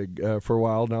Northern League for a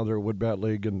while. Now they're Woodbat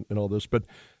League and all this. But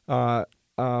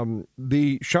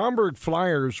the Schaumburg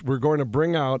Flyers were going to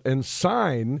bring out and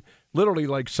sign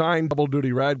Double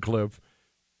Duty Radcliffe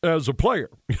as a player.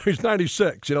 He's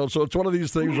 96, so it's one of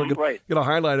these things we're going to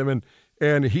highlight him,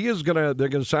 and he is they're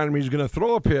going to sign him. He's going to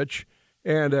throw a pitch,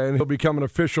 and he'll become an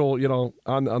official,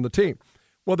 on the team.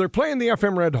 Well, they're playing the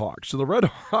FM Red Hawks, so the Red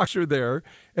Hawks are there,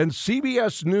 and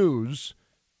CBS News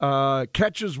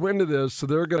catches wind of this, so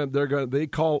they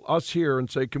call us here and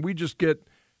say, can we just get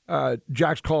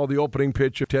Jack's call the opening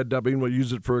pitch of Ted Dubbing? We'll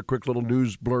use it for a quick little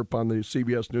news blurb on the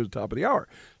CBS News top of the hour.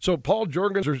 So Paul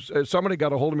Jorgens or somebody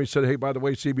got a hold of me and said, hey, by the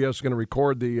way, CBS is going to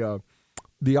record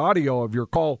the audio of your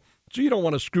call. So you don't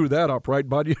want to screw that up, right,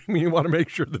 bud? You want to make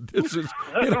sure that this is,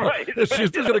 this is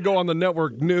going to go on the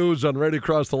network news on right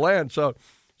across the land. So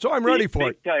I'm ready for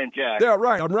it. Big time, Jack. Yeah,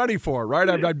 right. I'm ready for it, right?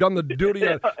 I've done the duty.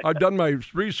 I've done my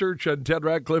research on Ted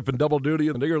Ratcliffe and double duty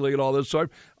and the Digger League and all this. So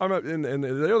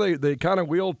they kind of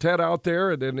wheel Ted out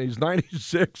there, and he's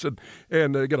 96, and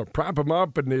they're going to prop him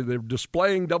up, and they're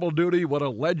displaying double duty. What a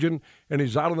legend! And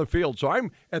he's out on the field. So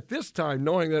I'm at this time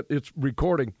knowing that it's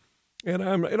recording. And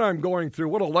I'm going through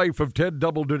what a life of Ted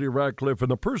Double Duty Ratcliffe and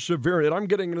the perseverance. And I'm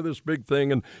getting into this big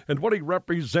thing and what he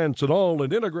represents and all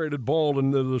and integrated ball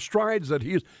and the strides that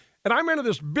he's. And I'm into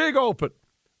this big open,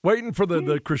 waiting for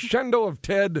the crescendo of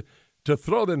Ted to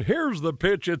throw. Then here's the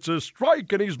pitch. It's a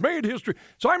strike, and he's made history.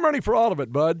 So I'm ready for all of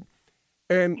it, bud.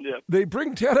 And They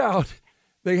bring Ted out.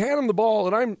 They hand him the ball,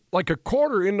 and I'm like a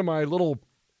quarter into my little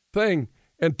thing,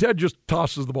 and Ted just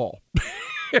tosses the ball.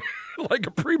 Like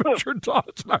a premature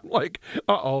toss, and I'm like,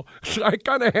 uh-oh. I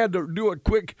kind of had to do a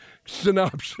quick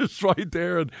synopsis right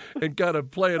there and kind of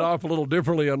play it off a little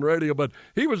differently on radio, but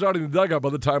he was out in the dugout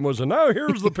by the time it was, and now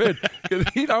here's the pitch.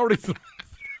 He'd already thrown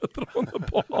the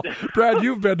ball. Brad,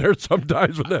 you've been there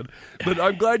sometimes with that, but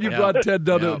I'm glad you brought Ted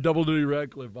Double Duty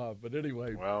Ratcliffe off. But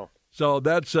anyway, wow. So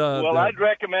that's I'd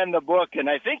recommend the book, and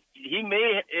I think it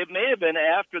may have been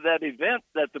after that event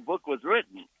that the book was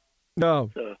written.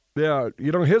 No. Yeah,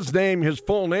 his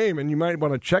full name, and you might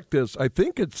want to check this. I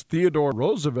think it's Theodore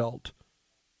Roosevelt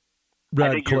Ratcliffe.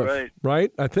 I think you're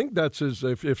right? I think that's his,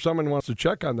 if someone wants to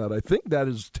check on that, I think that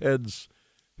is Ted's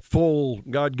full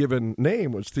God-given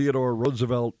name was Theodore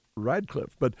Roosevelt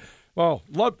Ratcliffe. But, well,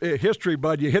 love history,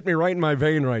 bud. You hit me right in my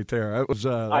vein right there. That was.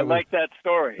 I like that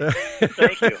story.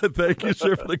 Thank you. Thank you,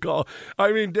 sir, for the call.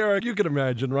 I mean, Derek, you can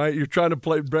imagine, right? You're trying to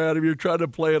play Brad, you're trying to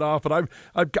play it off, and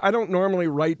I don't normally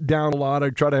write down a lot.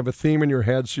 I try to have a theme in your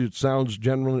head so it sounds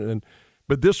general,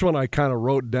 but this one I kind of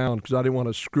wrote down because I didn't want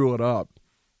to screw it up.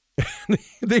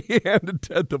 They handed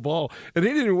Ted the ball, and he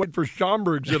didn't even wait for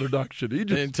Schomburg's introduction. He just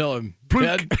didn't tell him,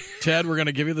 Ted, we're going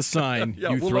to give you the sign.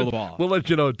 Throw the ball. We'll let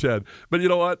you know, Ted. But you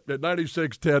know what? At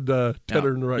 96, Ted earned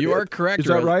the right. You are correct. Is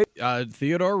that right?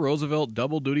 Theodore Roosevelt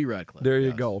Double Duty Ratcliffe. There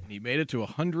you go. He made it to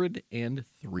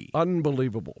 103.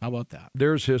 Unbelievable. How about that?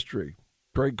 There's history.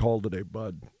 Great call today,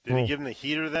 bud. Did he give him the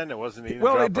heater then? It wasn't even.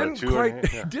 Well, it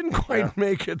didn't quite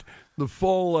make it the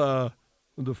full.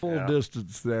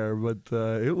 Distance there, but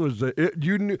it was.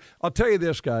 You knew. I'll tell you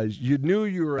this, guys. You knew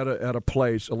you were at a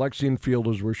place. Alexian Field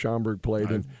is where Schomburg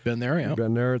played. I've been there. Yeah,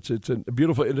 been there. It's a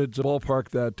beautiful. It's a ballpark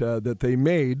that they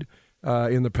made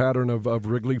in the pattern of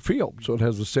Wrigley Field, so it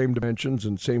has the same dimensions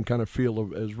and same kind of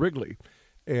feel as Wrigley.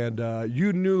 And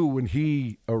you knew when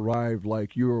he arrived,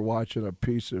 like you were watching a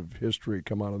piece of history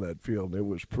come out of that field. It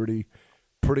was pretty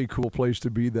cool place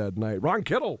to be that night. Ron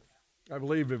Kittle. I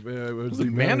believe it was the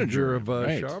manager of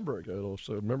Schomburg.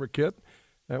 So remember Kit?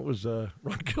 That was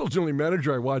Ron Kittle's the only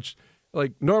manager I watched.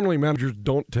 Like, normally managers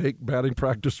don't take batting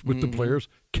practice with the players.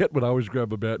 Kit would always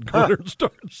grab a bat and go there and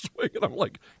start swinging. I'm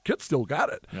like, Kit still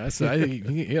got it. I think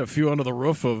he had a few under the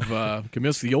roof of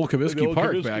the old Comiskey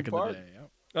Park back in the day.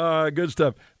 Good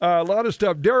stuff. A lot of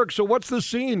stuff. Derek, so what's the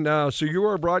scene? So you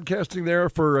are broadcasting there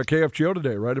for KFGO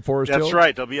today, right, at Forest Hill? That's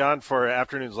right. They'll be on for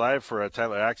Afternoons Live for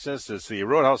Tyler Axness. It's the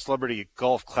Roadhouse Celebrity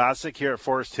Golf Classic here at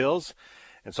Forest Hills.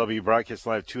 And so I'll be broadcasting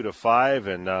live 2 to 5.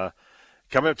 And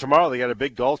coming up tomorrow, they got a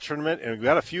big golf tournament. And we've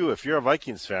got a few. If you're a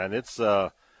Vikings fan, it's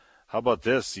how about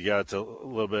this? You got a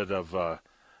little bit of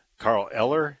Carl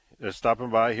Eller stopping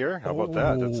by here. How about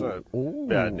that? That's a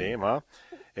bad name, huh?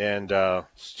 And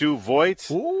Stu Voigt.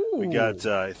 We got,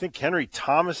 I think Henry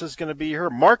Thomas is going to be here.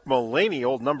 Mark Mullaney,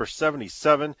 old number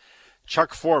 77.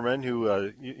 Chuck Foreman,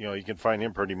 who, you can find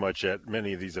him pretty much at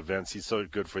many of these events. He's so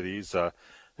good for these. I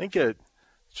think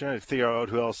trying to figure out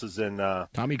who else is in.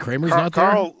 Tommy Kramer's not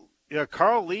there? Yeah,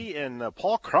 Carl Lee and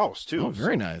Paul Krause, too. Oh,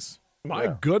 very nice.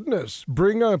 My goodness.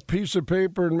 Bring a piece of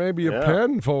paper and maybe a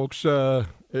pen, folks.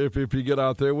 If you get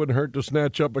out there, it wouldn't hurt to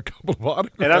snatch up a couple of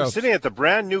autographs. And I'm sitting at the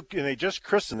brand new, and they just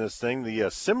christened this thing, the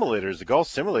simulators, the golf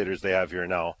simulators they have here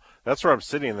now. That's where I'm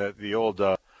sitting, the old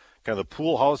kind of the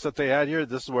pool house that they had here.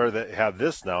 This is where they have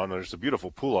this now, and there's a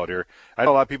beautiful pool out here. I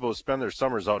know a lot of people who spend their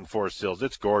summers out in Forest Hills.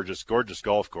 It's gorgeous, gorgeous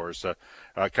golf course.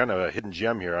 Kind of a hidden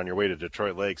gem here on your way to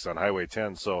Detroit Lakes on Highway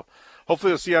 10. So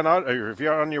hopefully you'll see you if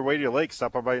you're on your way to your lake,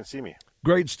 stop on by and see me.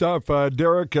 Great stuff,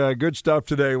 Derek. Good stuff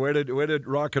today. Way to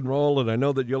rock and roll, and I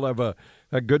know that you'll have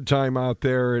a good time out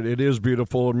there. It is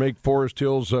beautiful, and make Forest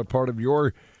Hills part of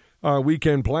your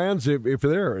weekend plans if you're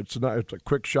there. It's a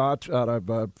quick shot out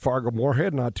of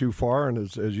Fargo-Moorhead, not too far, and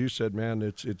as you said, man,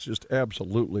 it's just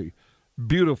absolutely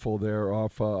beautiful there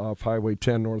off Highway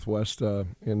 10 Northwest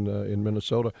in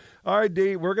Minnesota. All right,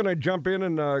 D, we're going to jump in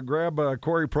and grab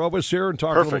Corey Provus here and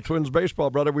talk a little Twins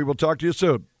baseball, brother. We will talk to you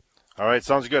soon. All right,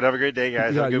 sounds good. Have a great day,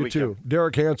 guys. Yeah, have a good you weekend. too.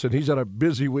 Derek Hansen, he's had a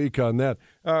busy week on that.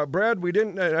 Brad,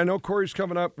 I know Corey's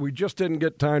coming up. We just didn't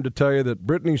get time to tell you that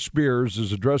Britney Spears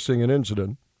is addressing an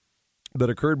incident that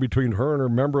occurred between her and her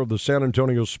member of the San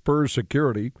Antonio Spurs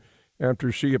security after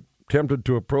she attempted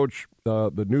to approach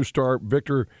the new star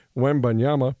Victor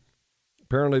Wembanyama.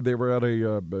 Apparently, they were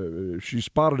at she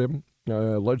spotted him,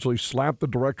 allegedly slapped the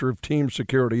director of team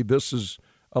security. This is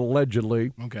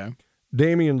allegedly. Okay.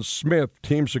 Damian Smith,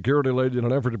 team security led in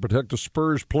an effort to protect the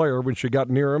Spurs player when she got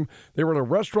near him. They were at a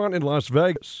restaurant in Las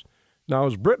Vegas. Now,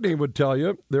 as Brittany would tell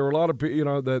you, there were a lot of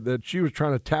people, that she was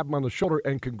trying to tap him on the shoulder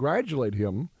and congratulate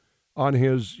him on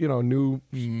his, new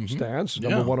stance,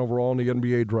 number one overall in the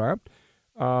NBA draft.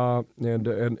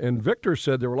 And Victor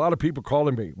said there were a lot of people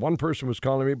calling me. One person was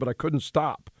calling me, but I couldn't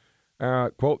stop.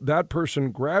 Quote, that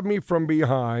person grabbed me from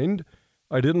behind.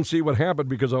 I didn't see what happened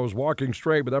because I was walking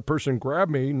straight, but that person grabbed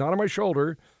me, not on my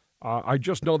shoulder. I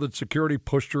just know that security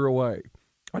pushed her away.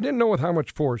 I didn't know with how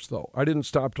much force, though. I didn't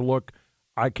stop to look.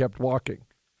 I kept walking.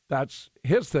 That's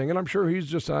his thing, and I'm sure he's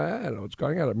just, I don't know, it's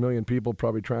going out a million people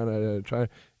probably trying to.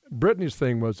 Brittany's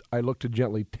thing was I looked to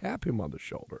gently tap him on the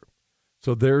shoulder.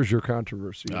 So there's your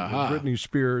controversy. Britney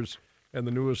Spears and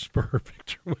the newest Spur,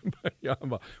 Victor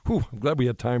Wembanyama. I'm glad we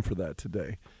had time for that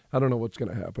today. I don't know what's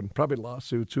going to happen. Probably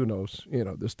lawsuits. Who knows?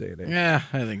 This day and age. Yeah,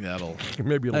 I think that'll.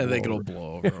 Maybe it'll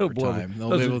blow over over time.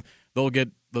 They'll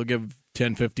give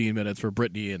 10, 15 minutes for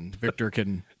Brittany and Victor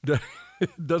can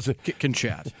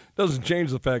chat. Doesn't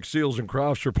change the fact Seals and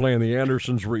Crofts are playing the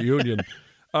Andersons reunion.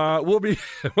 We'll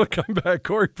come back.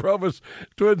 Corey Provus,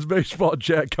 Twins baseball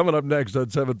chat coming up next on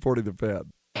 740 The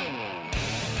Fan.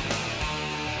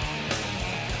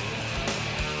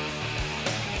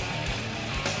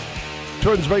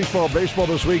 Twins baseball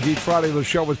this week. Each Friday, the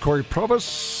show with Corey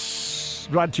Provus,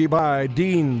 brought to you by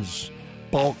Dean's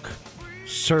Bulk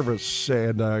Service.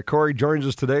 And Corey joins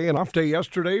us today. An off day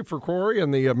yesterday for Corey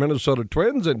and the Minnesota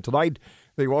Twins, and tonight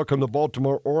they welcome the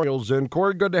Baltimore Orioles in.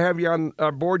 Corey, good to have you on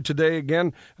board today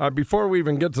again. Before we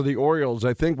even get to the Orioles,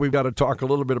 I think we've got to talk a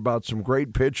little bit about some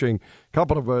great pitching. A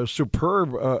couple of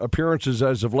superb appearances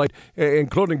as of late,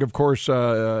 including, of course,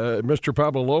 Mr.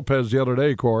 Pablo Lopez the other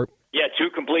day, Corey. Yeah,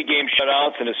 2 complete game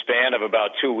shutouts in a span of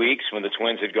about 2 weeks when the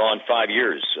Twins had gone 5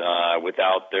 years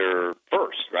without their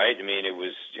first, right? I mean, it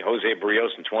was Jose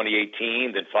Barrios in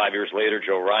 2018, then 5 years later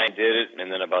Joe Ryan did it, and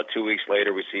then about 2 weeks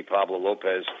later we see Pablo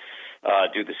Lopez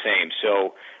do the same.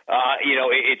 So,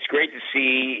 it's great to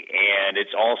see, and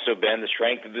it's also been the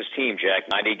strength of this team,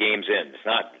 Jack, 90 games in. It's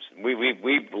not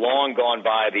we've long gone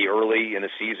by the early in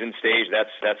the season stage.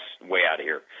 That's way out of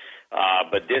here.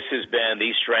 But this has been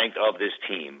the strength of this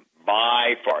team.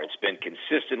 By far, it's been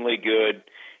consistently good,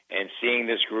 and seeing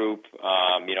this group,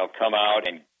 come out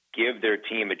and give their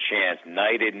team a chance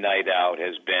night in, night out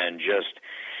has been just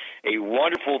a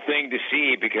wonderful thing to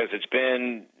see because it's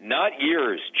been not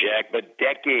years, Jack, but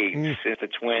decades since the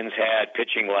Twins had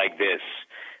pitching like this.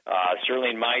 Certainly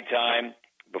in my time.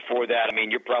 Before that, I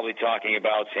mean, you're probably talking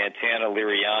about Santana,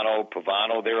 Liriano,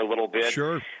 Pavano there a little bit.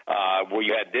 Sure. Where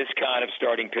you had this kind of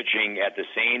starting pitching at the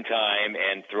same time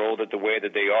and throw it the way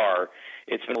that they are.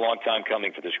 It's been a long time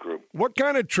coming for this group. What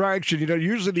kind of traction?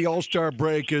 Usually the All-Star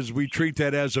break is we treat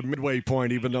that as a midway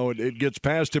point, even though it gets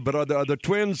past it. But are the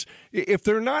Twins, if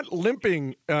they're not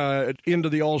limping into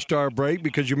the All-Star break,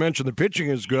 because you mentioned the pitching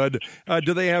is good,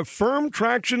 do they have firm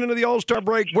traction into the All-Star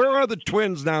break? Where are the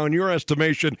Twins now, in your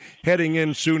estimation, heading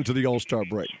in soon to the All-Star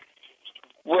break?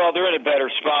 Well, they're in a better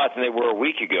spot than they were a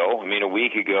week ago. I mean, a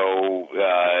week ago,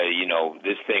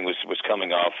 this thing was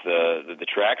coming off the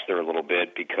tracks there a little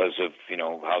bit because of,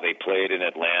 how they played in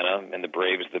Atlanta, and the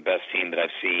Braves are the best team that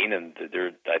I've seen, and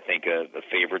they're, I think, a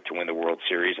favorite to win the World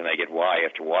Series, and I get why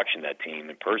after watching that team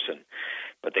in person.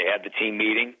 But they had the team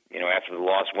meeting, after the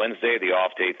loss Wednesday, the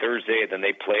off day Thursday, then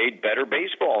they played better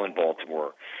baseball in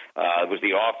Baltimore. It was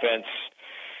the offense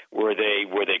Were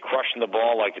they crushing the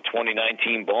ball like the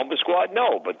 2019 Bomba squad?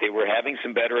 No, but they were having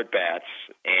some better at bats,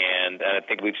 and I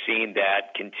think we've seen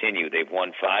that continue. They've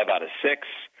won 5 out of 6,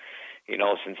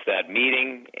 since that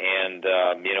meeting, and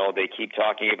they keep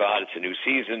talking about it's a new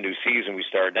season. We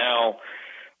start now.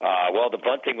 Well, the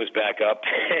bunting was back up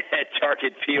at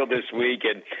Target Field this week,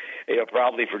 and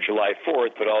probably for July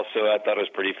 4th, but also I thought it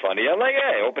was pretty funny. I'm like,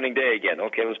 hey, opening day again.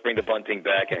 Okay, let's bring the bunting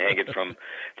back and hang it from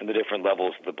the different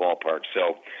levels of the ballpark.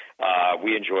 So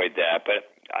we enjoyed that.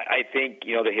 But I think,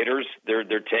 the hitters, they're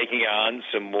taking on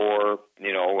some more,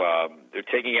 they're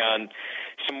taking on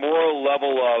some more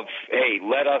level of, hey,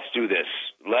 let us do this.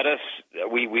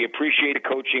 We appreciate the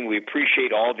coaching. We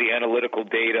appreciate all the analytical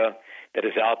data that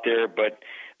is out there, but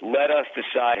let us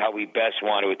decide how we best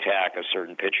want to attack a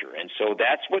certain pitcher. And so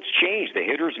that's what's changed. The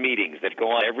hitters' meetings that go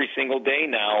on every single day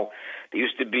now, they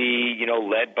used to be,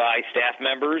 led by staff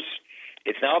members.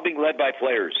 It's now being led by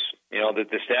players. That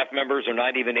the staff members are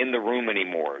not even in the room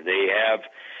anymore. They have,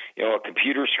 a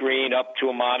computer screen up to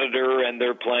a monitor, and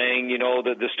they're playing,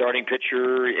 the starting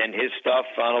pitcher and his stuff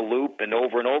on a loop and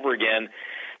over again.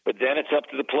 But then it's up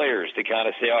to the players to kind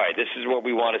of say, all right, this is what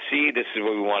we want to see. This is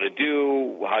what we want to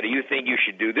do. How do you think you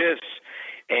should do this?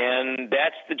 And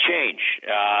that's the change.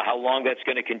 How long that's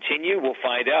going to continue, we'll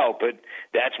find out. But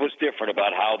that's what's different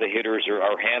about how the hitters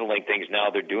are handling things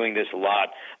now. They're doing this a lot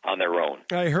on their own.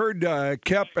 I heard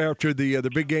Kep after the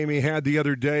big game he had the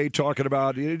other day talking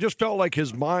about it just felt like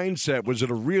his mindset was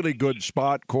in a really good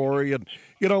spot, Corey. And,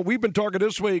 we've been talking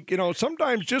this week,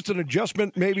 sometimes just an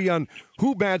adjustment maybe on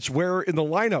who bats where in the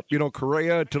lineup.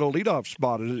 Correa to the leadoff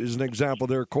spot is an example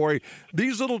there, Corey.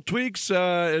 These little tweaks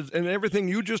and everything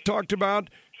you just talked about,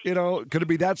 could it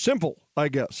be that simple, I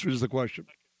guess, is the question.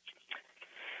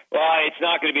 Well, it's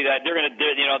not going to be that. They're going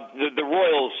to, the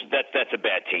Royals, that's a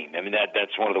bad team. I mean,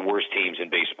 that's one of the worst teams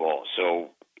in baseball. So,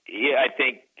 yeah, I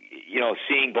think,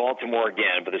 seeing Baltimore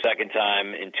again for the second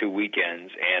time in 2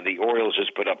 weekends, and the Orioles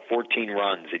just put up 14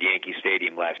 runs at Yankee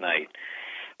Stadium last night.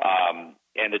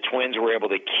 And the Twins were able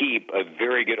to keep a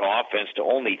very good offense to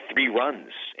only 3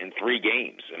 runs in 3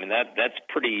 games. I mean, that's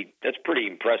pretty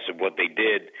impressive what they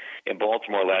did in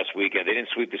Baltimore last weekend. They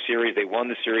didn't sweep the series. They won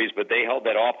the series, but they held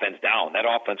that offense down. That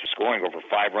offense was scoring over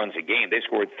 5 runs a game. They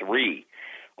scored 3,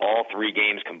 all 3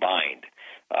 games combined.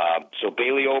 So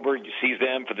Bailey Ober sees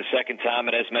them for the second time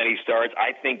in as many starts.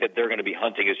 I think that they're going to be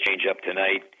hunting his changeup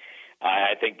tonight.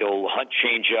 I think they'll hunt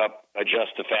changeup,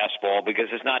 adjust the fastball, because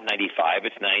it's not 95,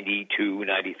 it's 92,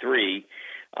 93.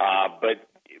 But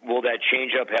will that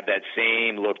changeup have that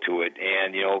same look to it?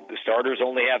 And, the starters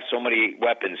only have so many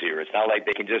weapons here. It's not like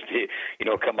they can just,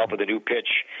 come up with a new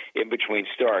pitch in between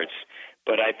starts.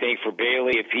 But I think for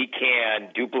Bailey, if he can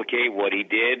duplicate what he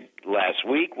did last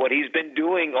week, what he's been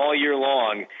doing all year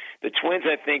long, the Twins,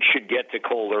 I think, should get to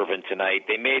Cole Irvin tonight.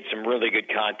 They made some really good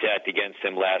contact against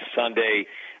him last Sunday.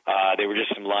 They were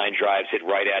just some line drives hit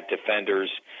right at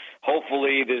defenders.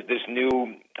 Hopefully there's this new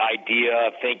idea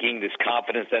of thinking, this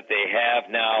confidence that they have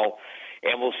now,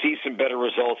 and we'll see some better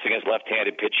results against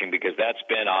left-handed pitching, because that's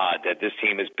been odd that this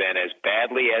team has been as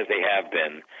badly as they have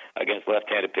been against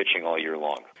left-handed pitching all year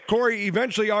long. Corey,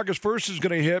 eventually August 1st is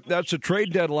going to hit. That's a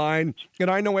trade deadline. And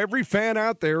I know every fan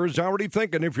out there is already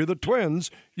thinking, if you're the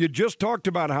Twins, you just talked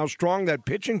about how strong that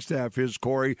pitching staff is,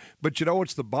 Corey. But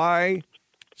it's the buy,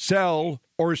 sell,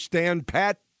 or stand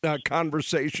pat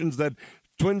conversations that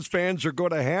Twins fans are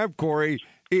going to have, Corey.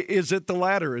 Is it the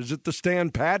latter? Is it the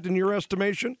stand pat in your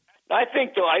estimation? I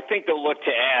think they'll look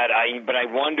to add. But I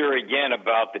wonder again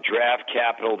about the draft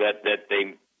capital that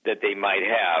they might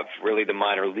have. Really, the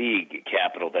minor league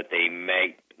capital that they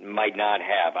might not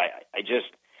have.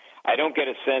 I don't get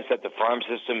a sense that the farm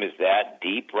system is that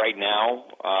deep right now,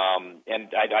 and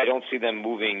I don't see them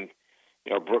moving.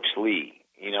 Brooks Lee.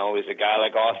 Is a guy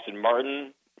like Austin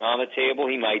Martin on the table?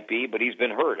 He might be, but he's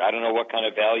been hurt. I don't know what kind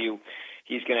of value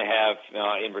he's going to have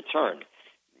in return.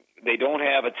 They don't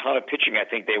have a ton of pitching I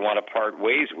think they want to part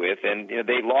ways with, and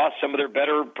they lost some of their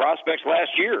better prospects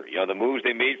last year. The moves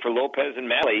they made for Lopez and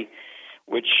Malley,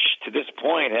 which to this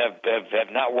point have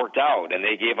not worked out, and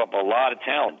they gave up a lot of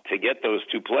talent to get those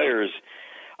 2 players.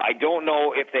 I don't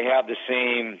know if they have the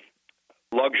same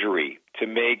luxury to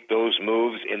make those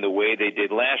moves in the way they did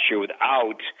last year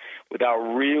without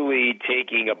really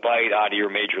taking a bite out of your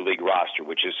major league roster,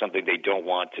 which is something they don't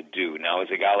want to do. Now, is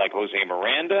a guy like Jose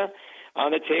Miranda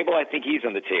on the table? I think he's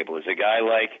on the table. Is a guy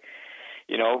like,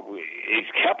 is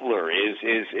Kepler,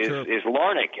 is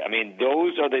Larnach. I mean,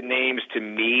 those are the names to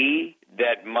me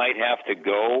that might have to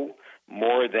go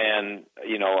more than,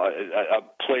 a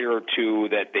player or 2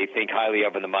 that they think highly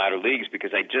of in the minor leagues,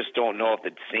 because I just don't know if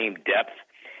the same depth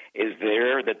is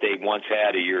there that they once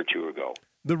had a year or 2 ago.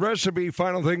 The recipe,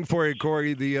 final thing for you,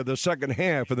 Corey, the second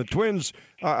half. And the Twins,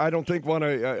 I don't think want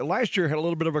to. Last year had a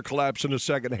little bit of a collapse in the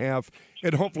second half,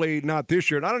 and hopefully not this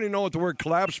year. And I don't even know what the word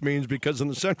collapse means because in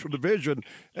the Central Division,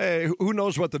 who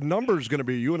knows what the number is going to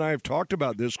be? You and I have talked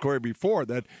about this, Corey, before.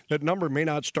 That number may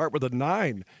not start with a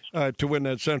 9 to win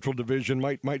that Central Division.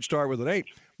 Might start with an 8.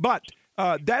 But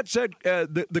that said,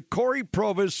 the Corey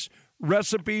Provus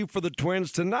recipe for the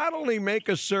Twins to not only make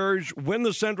a surge, win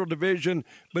the Central Division,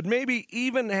 but maybe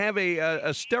even have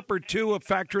a step or two of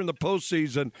factor in the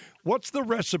postseason. What's the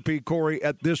recipe, Corey,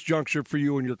 at this juncture for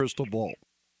you and your crystal ball?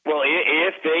 Well,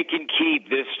 if they can keep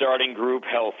this starting group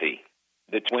healthy,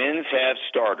 the Twins have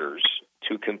starters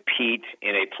to compete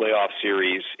in a playoff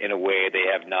series in a way they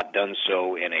have not done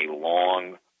so in a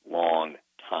long, long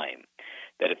time.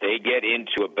 That if they get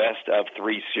into a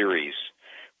best-of-3 series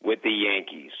with the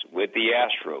Yankees, with the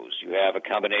Astros, you have a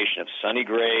combination of Sonny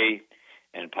Gray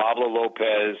and Pablo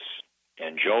Lopez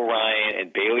and Joe Ryan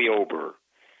and Bailey Ober.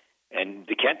 And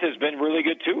DeKenta has been really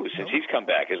good, too, since he's come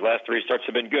back. His last 3 starts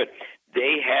have been good.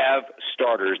 They have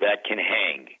starters that can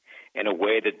hang in a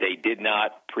way that they did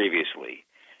not previously.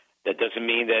 That doesn't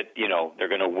mean that, they're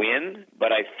going to win,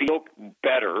 but I feel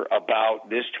better about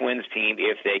this Twins team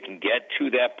if they can get to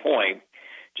that point,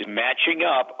 just matching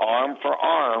up arm for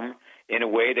arm in a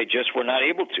way they just were not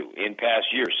able to in past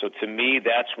years. So to me,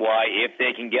 that's why if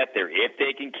they can get there, if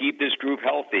they can keep this group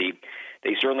healthy,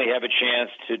 they certainly have a chance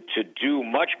to do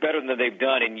much better than they've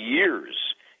done in years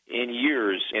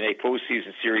in a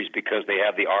postseason series because they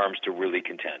have the arms to really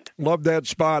contend. Love that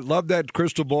spot. Love that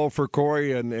crystal ball for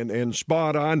Corey and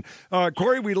spot on.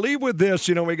 Corey, we leave with this.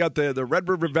 We got the Red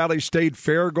River Valley State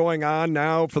Fair going on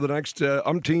now for the next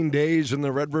umpteen days in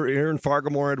the Red River here in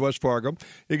Fargo-Moorhead, West Fargo.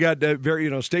 You got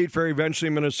State Fair eventually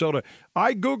in Minnesota.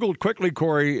 I Googled quickly,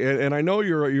 Corey, and I know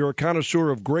you're a connoisseur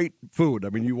of great food. I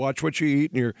mean, you watch what you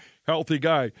eat and you're a healthy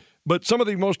guy. But some of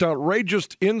the most outrageous,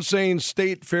 insane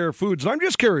state fair foods. And I'm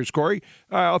just curious, Corey.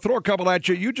 I'll throw a couple at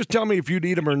you. You just tell me if you'd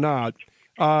eat them or not.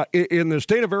 In the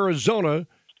state of Arizona,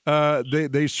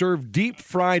 they serve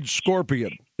deep-fried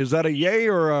scorpion. Is that a yay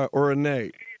or a nay?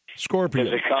 Scorpion.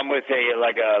 Does it come with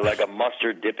a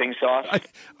mustard dipping sauce?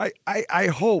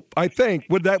 I think.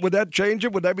 Would that change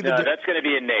it? Would that be No, that's going to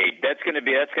be a nay. That's going to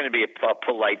be a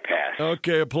polite pass.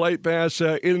 Okay, a polite pass.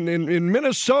 In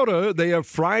Minnesota, they have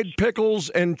fried pickles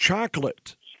and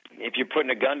chocolate. If you're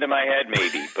putting a gun to my head,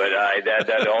 maybe, but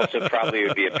that also probably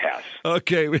would be a pass.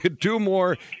 Okay, we had 2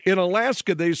 more. In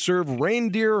Alaska, they serve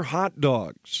reindeer hot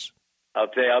dogs. I'll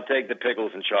take the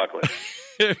pickles and chocolate.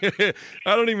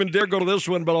 I don't even dare go to this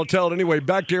one, but I'll tell it anyway.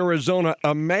 Back to Arizona,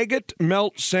 a maggot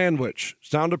melt sandwich.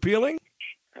 Sound appealing?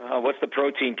 What's the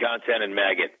protein content in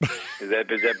maggot?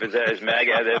 Is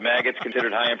maggots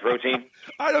considered high in protein?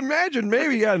 I'd imagine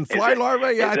maybe, yeah. And fly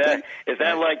larvae, yeah. Is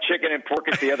that like chicken and pork?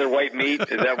 It's the other white meat?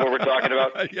 Is that what we're talking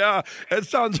about? Yeah, that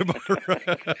sounds about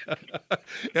right.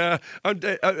 Yeah,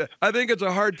 I think it's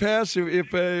a hard pass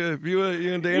if you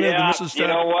and Dana. Yeah, you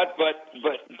know what? But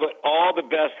all the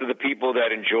best to the people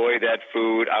that enjoy that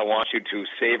food. I want you to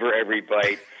savor every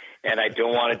bite. And I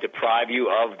don't want to deprive you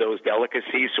of those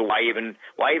delicacies, so why even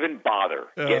bother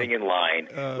getting in line?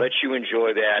 Let you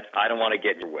enjoy that. I don't want to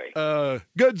get in your way.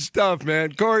 Good stuff,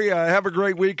 man. Corey, have a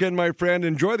great weekend, my friend.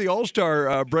 Enjoy the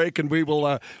All-Star break, and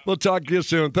we'll talk to you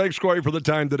soon. Thanks, Corey, for the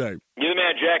time today. You're the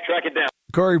man, Jack. Track it down.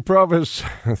 Corey Provus.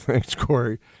 Thanks,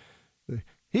 Corey.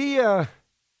 He had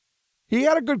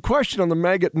a good question on the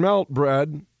maggot melt,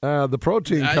 Brad. The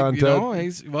protein content.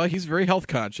 He's very health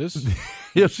conscious.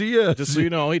 Yes, he is. Just so you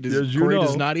know, Corey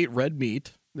does not eat red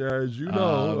meat. Yeah, as you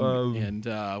know.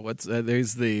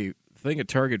 There's the thing at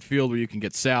Target Field where you can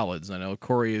get salads. I know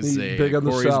Corey is big on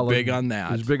the salad. Big on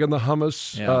that. He's big on the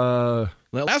hummus. Yeah.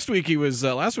 Last week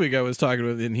I was talking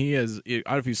with him, and he is. I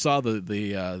don't know if you saw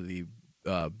the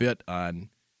bit on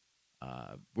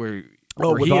where.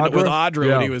 with Audra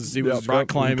yeah. when he was rock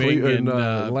climbing in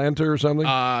Atlanta or something.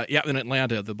 In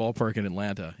Atlanta, at the ballpark in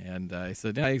Atlanta, and he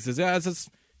says, it's just,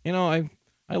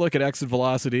 I look at exit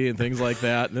velocity and things like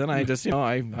that, and then I just,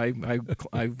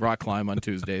 I rock climb on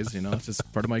Tuesdays. It's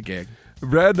just part of my gig.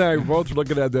 Brad and I were both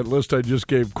looking at that list I just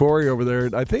gave Corey over there,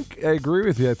 and I think I agree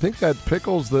with you. I think that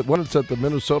pickles, it's at the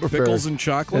Minnesota Fair. Pickles and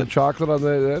chocolate. And chocolate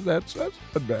on that's not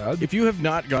bad. If you have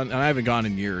not gone, and I haven't gone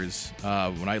in years,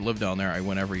 when I lived down there, I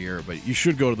went every year, but you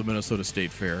should go to the Minnesota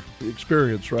State Fair. The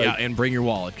experience, right? Yeah, and bring your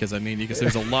wallet, because,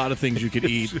 there's a lot of things you could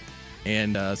eat,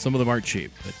 and some of them aren't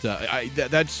cheap. But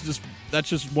that's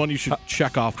just one you should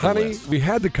check off the list. Honey, we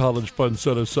had the college fund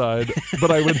set aside,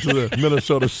 but I went to the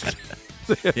Minnesota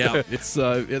Yeah, it's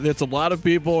a lot of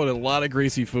people and a lot of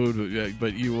greasy food,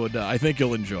 but you would, I think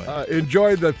you'll enjoy it.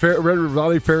 Enjoy the Red River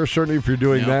Valley Fair, certainly, if you're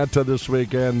doing that this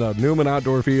weekend. Newman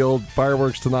Outdoor Field,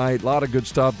 fireworks tonight, a lot of good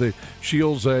stuff. The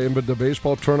Shields in the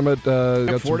baseball tournament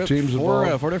got some teams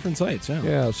involved. 4 different sites,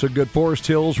 Yeah, so good. Forest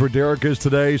Hills, where Derek is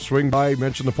today. Swing by,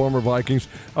 mention the former Vikings.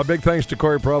 A big thanks to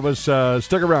Corey Provis.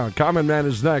 Stick around. Common Man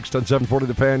is next on 740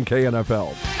 The Fan,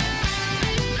 KNFL.